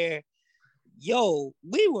one where,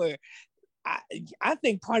 I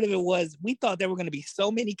think part of it was we thought there were going to be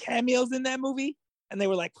so many cameos in that movie, and they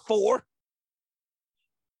were like 4.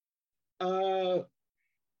 I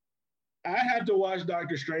have to watch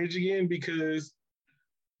Doctor Strange again, because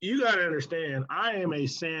you got to understand, I am a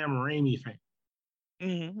Sam Raimi fan.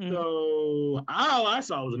 Mm-hmm. So all I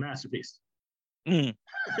saw was a masterpiece. Mm-hmm.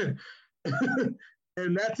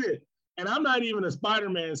 And that's it. And I'm not even a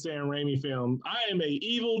Spider-Man Sam Raimi film. I am a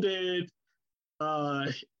Evil Dead.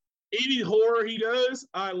 Any horror he does,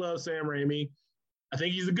 I love Sam Raimi. I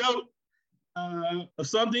think he's a GOAT of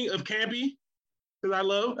something, of campy. Because I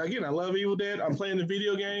love Evil Dead. I'm playing the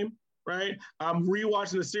video game, right? I'm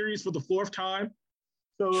rewatching the series for the 4th time.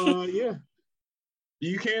 So yeah.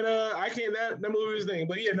 You can't, I can't, that movie is thing.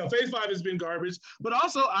 But yeah, no, Phase 5 has been garbage. But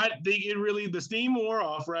also, I think the steam wore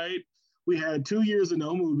off, right? We had 2 years of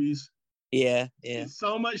no movies. Yeah.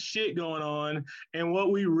 So much shit going on. And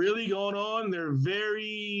what we really going on, they're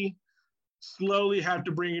very slowly have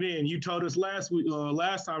to bring it in. You told us last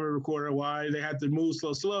time we recorded why they had to move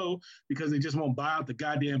slow, because they just won't buy out the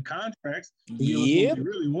goddamn contracts and give us what they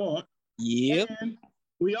really want. Yep. And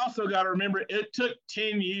we also got to remember, it took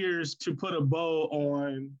 10 years to put a bow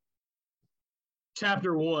on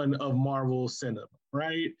Chapter 1 of Marvel cinema,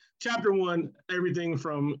 right? Chapter 1, everything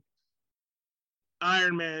from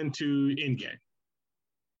Iron Man to Endgame.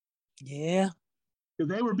 Yeah. Because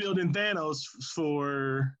they were building Thanos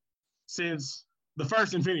since the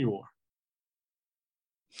first Infinity War.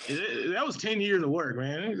 That was 10 years of work,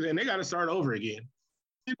 man. And they got to start over again.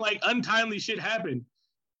 Like untimely shit happened.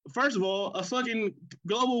 First of all, a fucking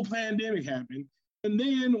global pandemic happened. And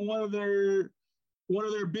then one of their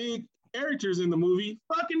big characters in the movie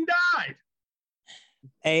fucking died.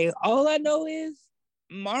 Hey, all I know is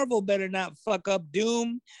Marvel better not fuck up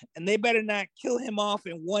Doom, and they better not kill him off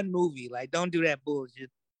in one movie. Like, don't do that bullshit.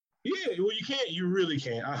 Yeah, well, you can't. You really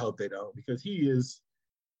can't. I hope they don't, because he is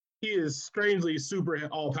strangely super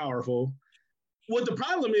all powerful. What the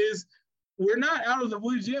problem is, we're not out of the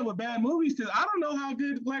woods yet with bad movies, because I don't know how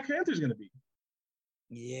good Black Panther's gonna be.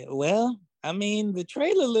 Yeah, well, I mean, the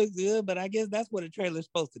trailer looks good, but I guess that's what a trailer's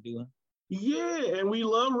supposed to do. Huh? Yeah, and we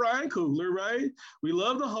love Ryan Coogler, right? We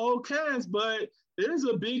love the whole cast, but there's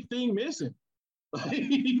a big thing missing.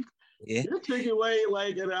 Yeah. You're taking away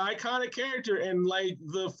like an iconic character and like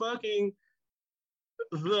the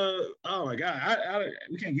oh my god,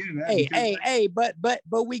 we can't get into that. Hey, but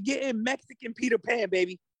we getting Mexican Peter Pan,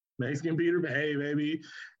 baby. Mexican Peter Pan, baby.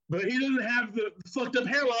 But he doesn't have the fucked up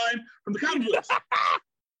hairline from the comic books.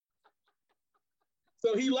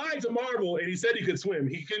 So he lied to Marvel and he said he could swim.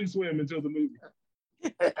 He couldn't swim until the movie. He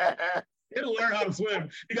had to learn how to swim.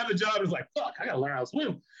 He got the job. He's like, fuck, I gotta learn how to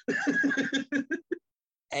swim.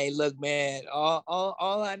 Hey, look, man.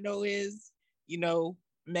 All I know is,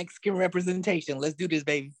 Mexican representation. Let's do this,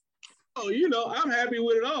 baby. Oh, I'm happy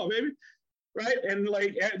with it all, baby. Right? And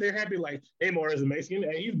like they're happy, like Namor is a Mexican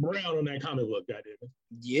and he's brown on that comic book, goddamn it.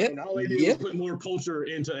 Yep. And all they did was put more culture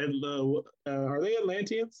into are they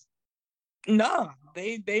Atlanteans? No,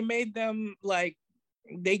 they made them like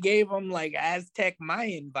they gave them like Aztec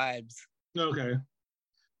Mayan vibes. Okay.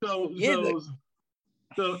 So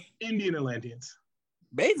Indian Atlanteans.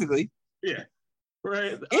 Basically. Yeah.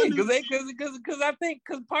 Right. Yeah, because I think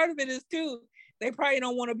part of it is too, they probably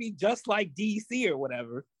don't want to be just like DC or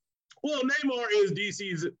whatever. Well, Namor is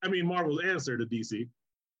Marvel's answer to DC.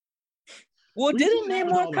 Well, didn't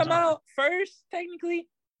Namor come out first, technically?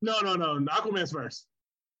 No. Aquaman's first.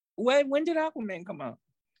 When did Aquaman come out?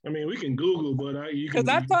 I mean, we can Google, but I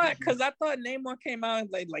thought Namor came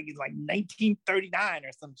out like 1939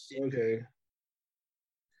 or some shit.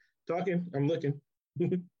 Okay. I'm looking.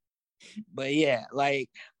 But yeah, like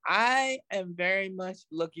I am very much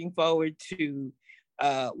looking forward to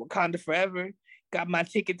Wakanda Forever. Got my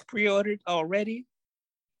tickets pre-ordered already.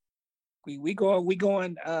 We going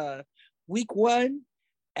week 1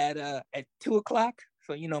 at 2:00.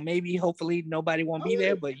 So maybe hopefully nobody won't be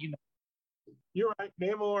there, but You're right.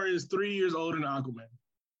 Namor is 3 years older than Aquaman.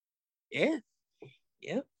 Yeah.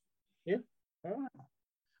 Yep. Yeah. All right.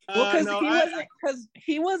 Because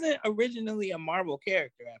he wasn't originally a Marvel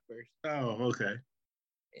character at first. Oh, okay.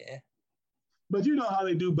 Yeah. But you know how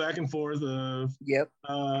they do back and forth of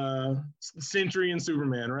Sentry and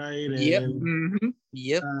Superman, right? And, yep. Mm-hmm.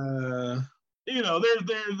 Yep.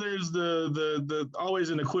 There's the always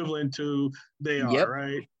an equivalent to they are,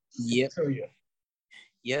 right? Yep. So yeah.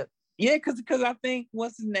 Yep. Yeah, because I think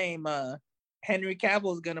what's his name? Henry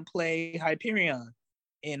Cavill is gonna play Hyperion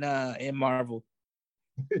in Marvel.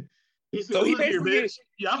 So he basically, here, bitch.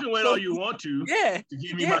 Y'all can wait all you want to. Yeah. To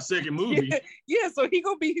give me my second movie. Yeah. So he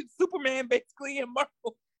gonna be Superman basically in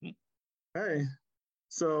Marvel. Hey.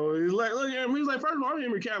 So he's like, first of all, I'm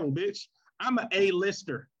Henry Cavill, bitch. I'm an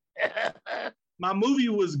A-lister. My movie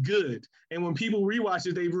was good, and when people rewatch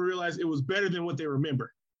it, they realize it was better than what they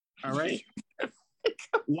remember. All right.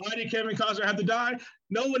 Why did Kevin Costner have to die?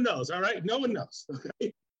 No one knows. All right, no one knows.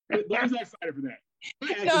 Okay, Blair's not excited for that.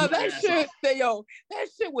 No, that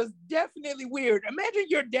shit was definitely weird. Imagine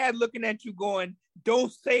your dad looking at you going,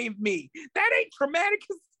 "Don't save me." That ain't traumatic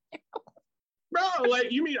as hell. Bro,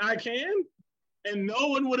 like, you mean I can? And no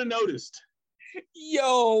one would have noticed.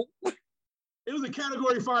 Yo. It was a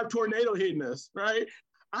Category 5 tornado hitting us, right?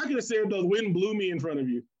 I could have said the wind blew me in front of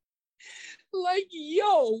you. Like,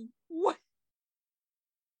 yo, what?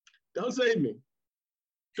 Don't save me.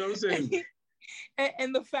 Don't save me.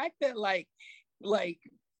 And the fact that like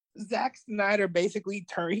Zack Snyder basically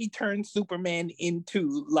turned Superman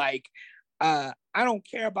into like, I don't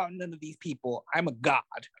care about none of these people. I'm a god.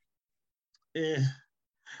 Yeah.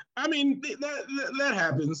 I mean, that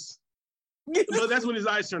happens. But that's when his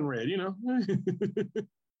eyes turn red,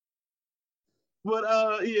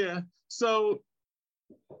 But yeah. So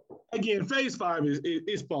again, Phase 5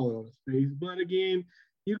 is falling on its face. But again,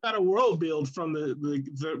 you got a world build from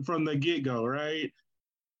the get-go, right?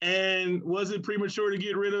 And was it premature to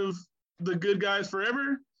get rid of the good guys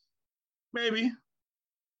forever? Maybe.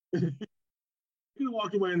 could have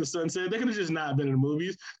walked away in the sunset. They could have just not been in the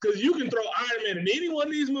movies because you can throw Iron Man in any one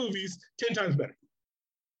of these movies 10 times better.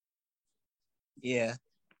 Yeah.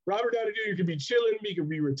 Robert Downey Jr. could be chilling. He could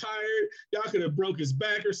be retired. Y'all could have broke his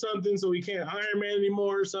back or something so he can't Iron Man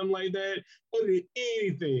anymore or something like that. Could have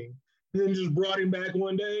anything. And then just brought him back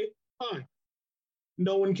one day. Fine.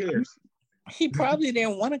 No one cares. He probably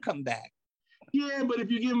didn't want to come back. Yeah, but if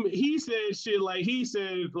you give him, he said shit like,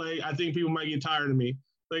 I think people might get tired of me.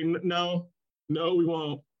 Like, no, we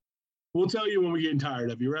won't. We'll tell you when we're getting tired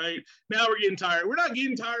of you, right? Now we're getting tired. We're not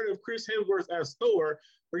getting tired of Chris Hemsworth as Thor.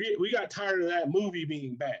 We got tired of that movie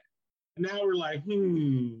being bad. And now we're like,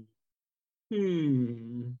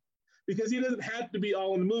 because he doesn't have to be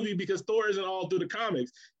all in the movie because Thor isn't all through the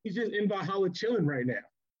comics. He's just in Valhalla chilling right now.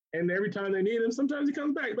 And every time they need him, sometimes he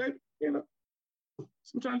comes back, baby. You know,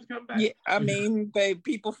 sometimes he comes back. Yeah, I mean,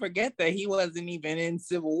 people forget that he wasn't even in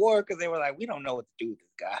Civil War because they were like, we don't know what to do with this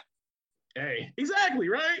guy. Hey, exactly,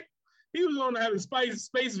 right? He was on having space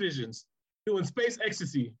visions, doing space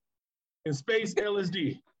ecstasy and space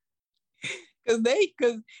LSD. And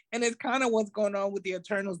it's kind of what's going on with the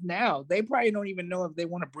Eternals now. They probably don't even know if they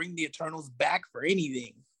want to bring the Eternals back for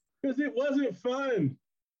anything. Because it wasn't fun.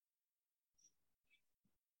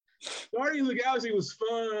 Guardians of the Galaxy was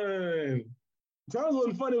fun. Eternals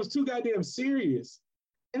wasn't fun. It was too goddamn serious.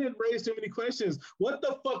 And it raised too many questions. What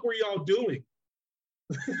the fuck were y'all doing?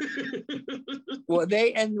 Well,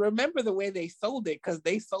 and remember the way they sold it, because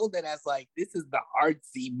they sold it as like, this is the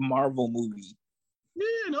artsy Marvel movie.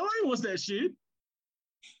 Yeah, nobody wants that shit.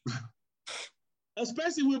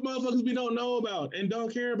 Especially with motherfuckers we don't know about and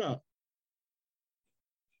don't care about.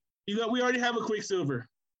 We already have a Quicksilver.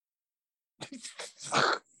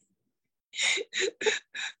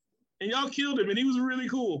 And y'all killed him, and he was really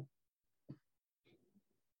cool.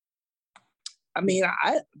 I mean,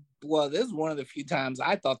 this is one of the few times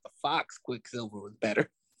I thought the Fox Quicksilver was better.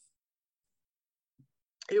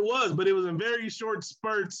 It was, but it was in very short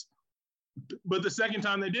spurts. But the second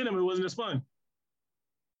time they did him, it wasn't as fun.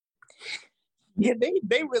 Yeah,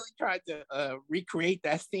 they really tried to recreate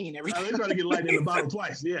that scene every time. They tried to get lightning in the bottle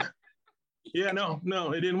twice. Yeah. Yeah, no,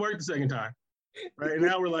 it didn't work the second time. Right. And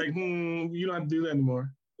now we're like, you don't have to do that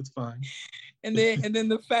anymore. It's fine. And then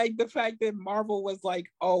the fact that Marvel was like,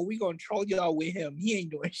 oh, we gonna troll y'all with him. He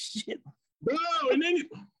ain't doing shit. Bro, and then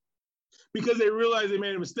because they realized they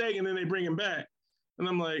made a mistake and then they bring him back. And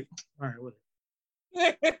I'm like, all right, whatever.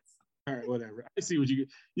 All right, whatever. I see what you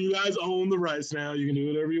guys own the rights now. You can do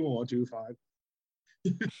whatever you want to. Fine.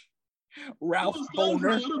 Ralph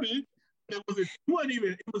Boner. It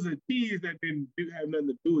was a tease that didn't have nothing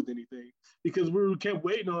to do with anything because we kept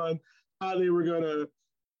waiting on how they were gonna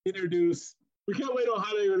introduce. We kept waiting on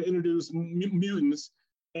how they were gonna introduce mutants,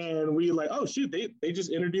 and we like, oh shit, they just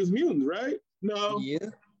introduced mutants, right? No, yeah,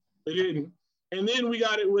 they didn't. And then we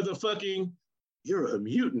got it with a fucking, you're a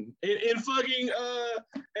mutant, and fucking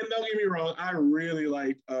and don't get me wrong, I really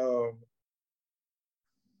liked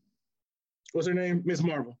what's her name, Miss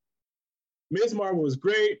Marvel. Miss Marvel was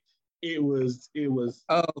great. It was Brie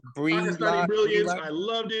Brilliance. I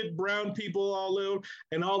loved it. Brown people all over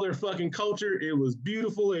and all their fucking culture. It was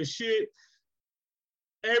beautiful as shit.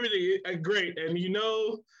 Everything great. And you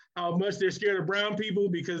know how much they're scared of brown people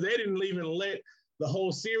because they didn't even let the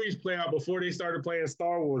whole series play out before they started playing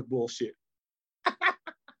Star Wars bullshit.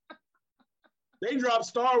 They dropped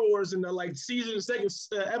Star Wars in the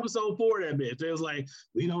episode 4 of that bitch. It was like,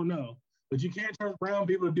 we don't know. But you can't trust brown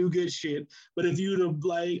people to do good shit. But if you'd have,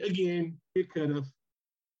 again, you could have.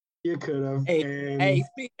 You could have. Hey,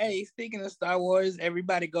 speaking of Star Wars,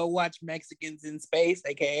 everybody go watch Mexicans in Space,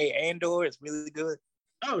 aka Andor. It's really good.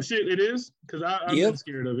 Oh, shit, it is? Because I'm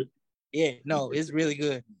scared of it. Yeah, no, it's really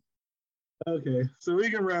good. Okay, so we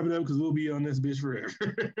can wrap it up because we'll be on this bitch forever.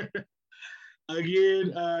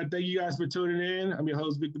 Again, thank you guys for tuning in. I'm your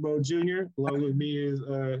host, Victor Bo Jr. Along with me is,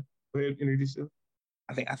 go ahead, introduce yourself.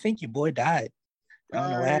 I think your boy died.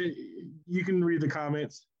 You can read the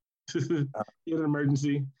comments. In an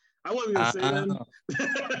emergency. I wasn't gonna say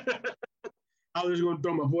that. I was just gonna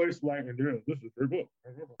throw my voice like, this is her book.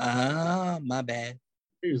 My bad.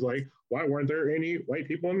 He was like, why weren't there any white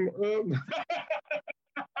people in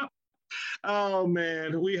Oh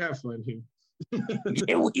man, we have fun here.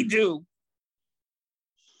 Yeah, we do.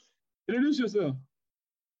 Introduce yourself.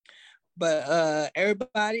 But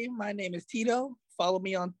everybody, my name is Tito. Follow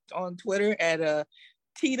me on Twitter at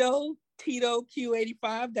Tito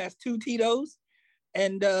Q85. That's 2 Titos.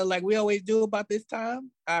 And like we always do about this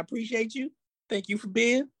time, I appreciate you. Thank you for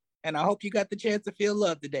being, and I hope you got the chance to feel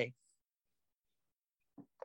love today.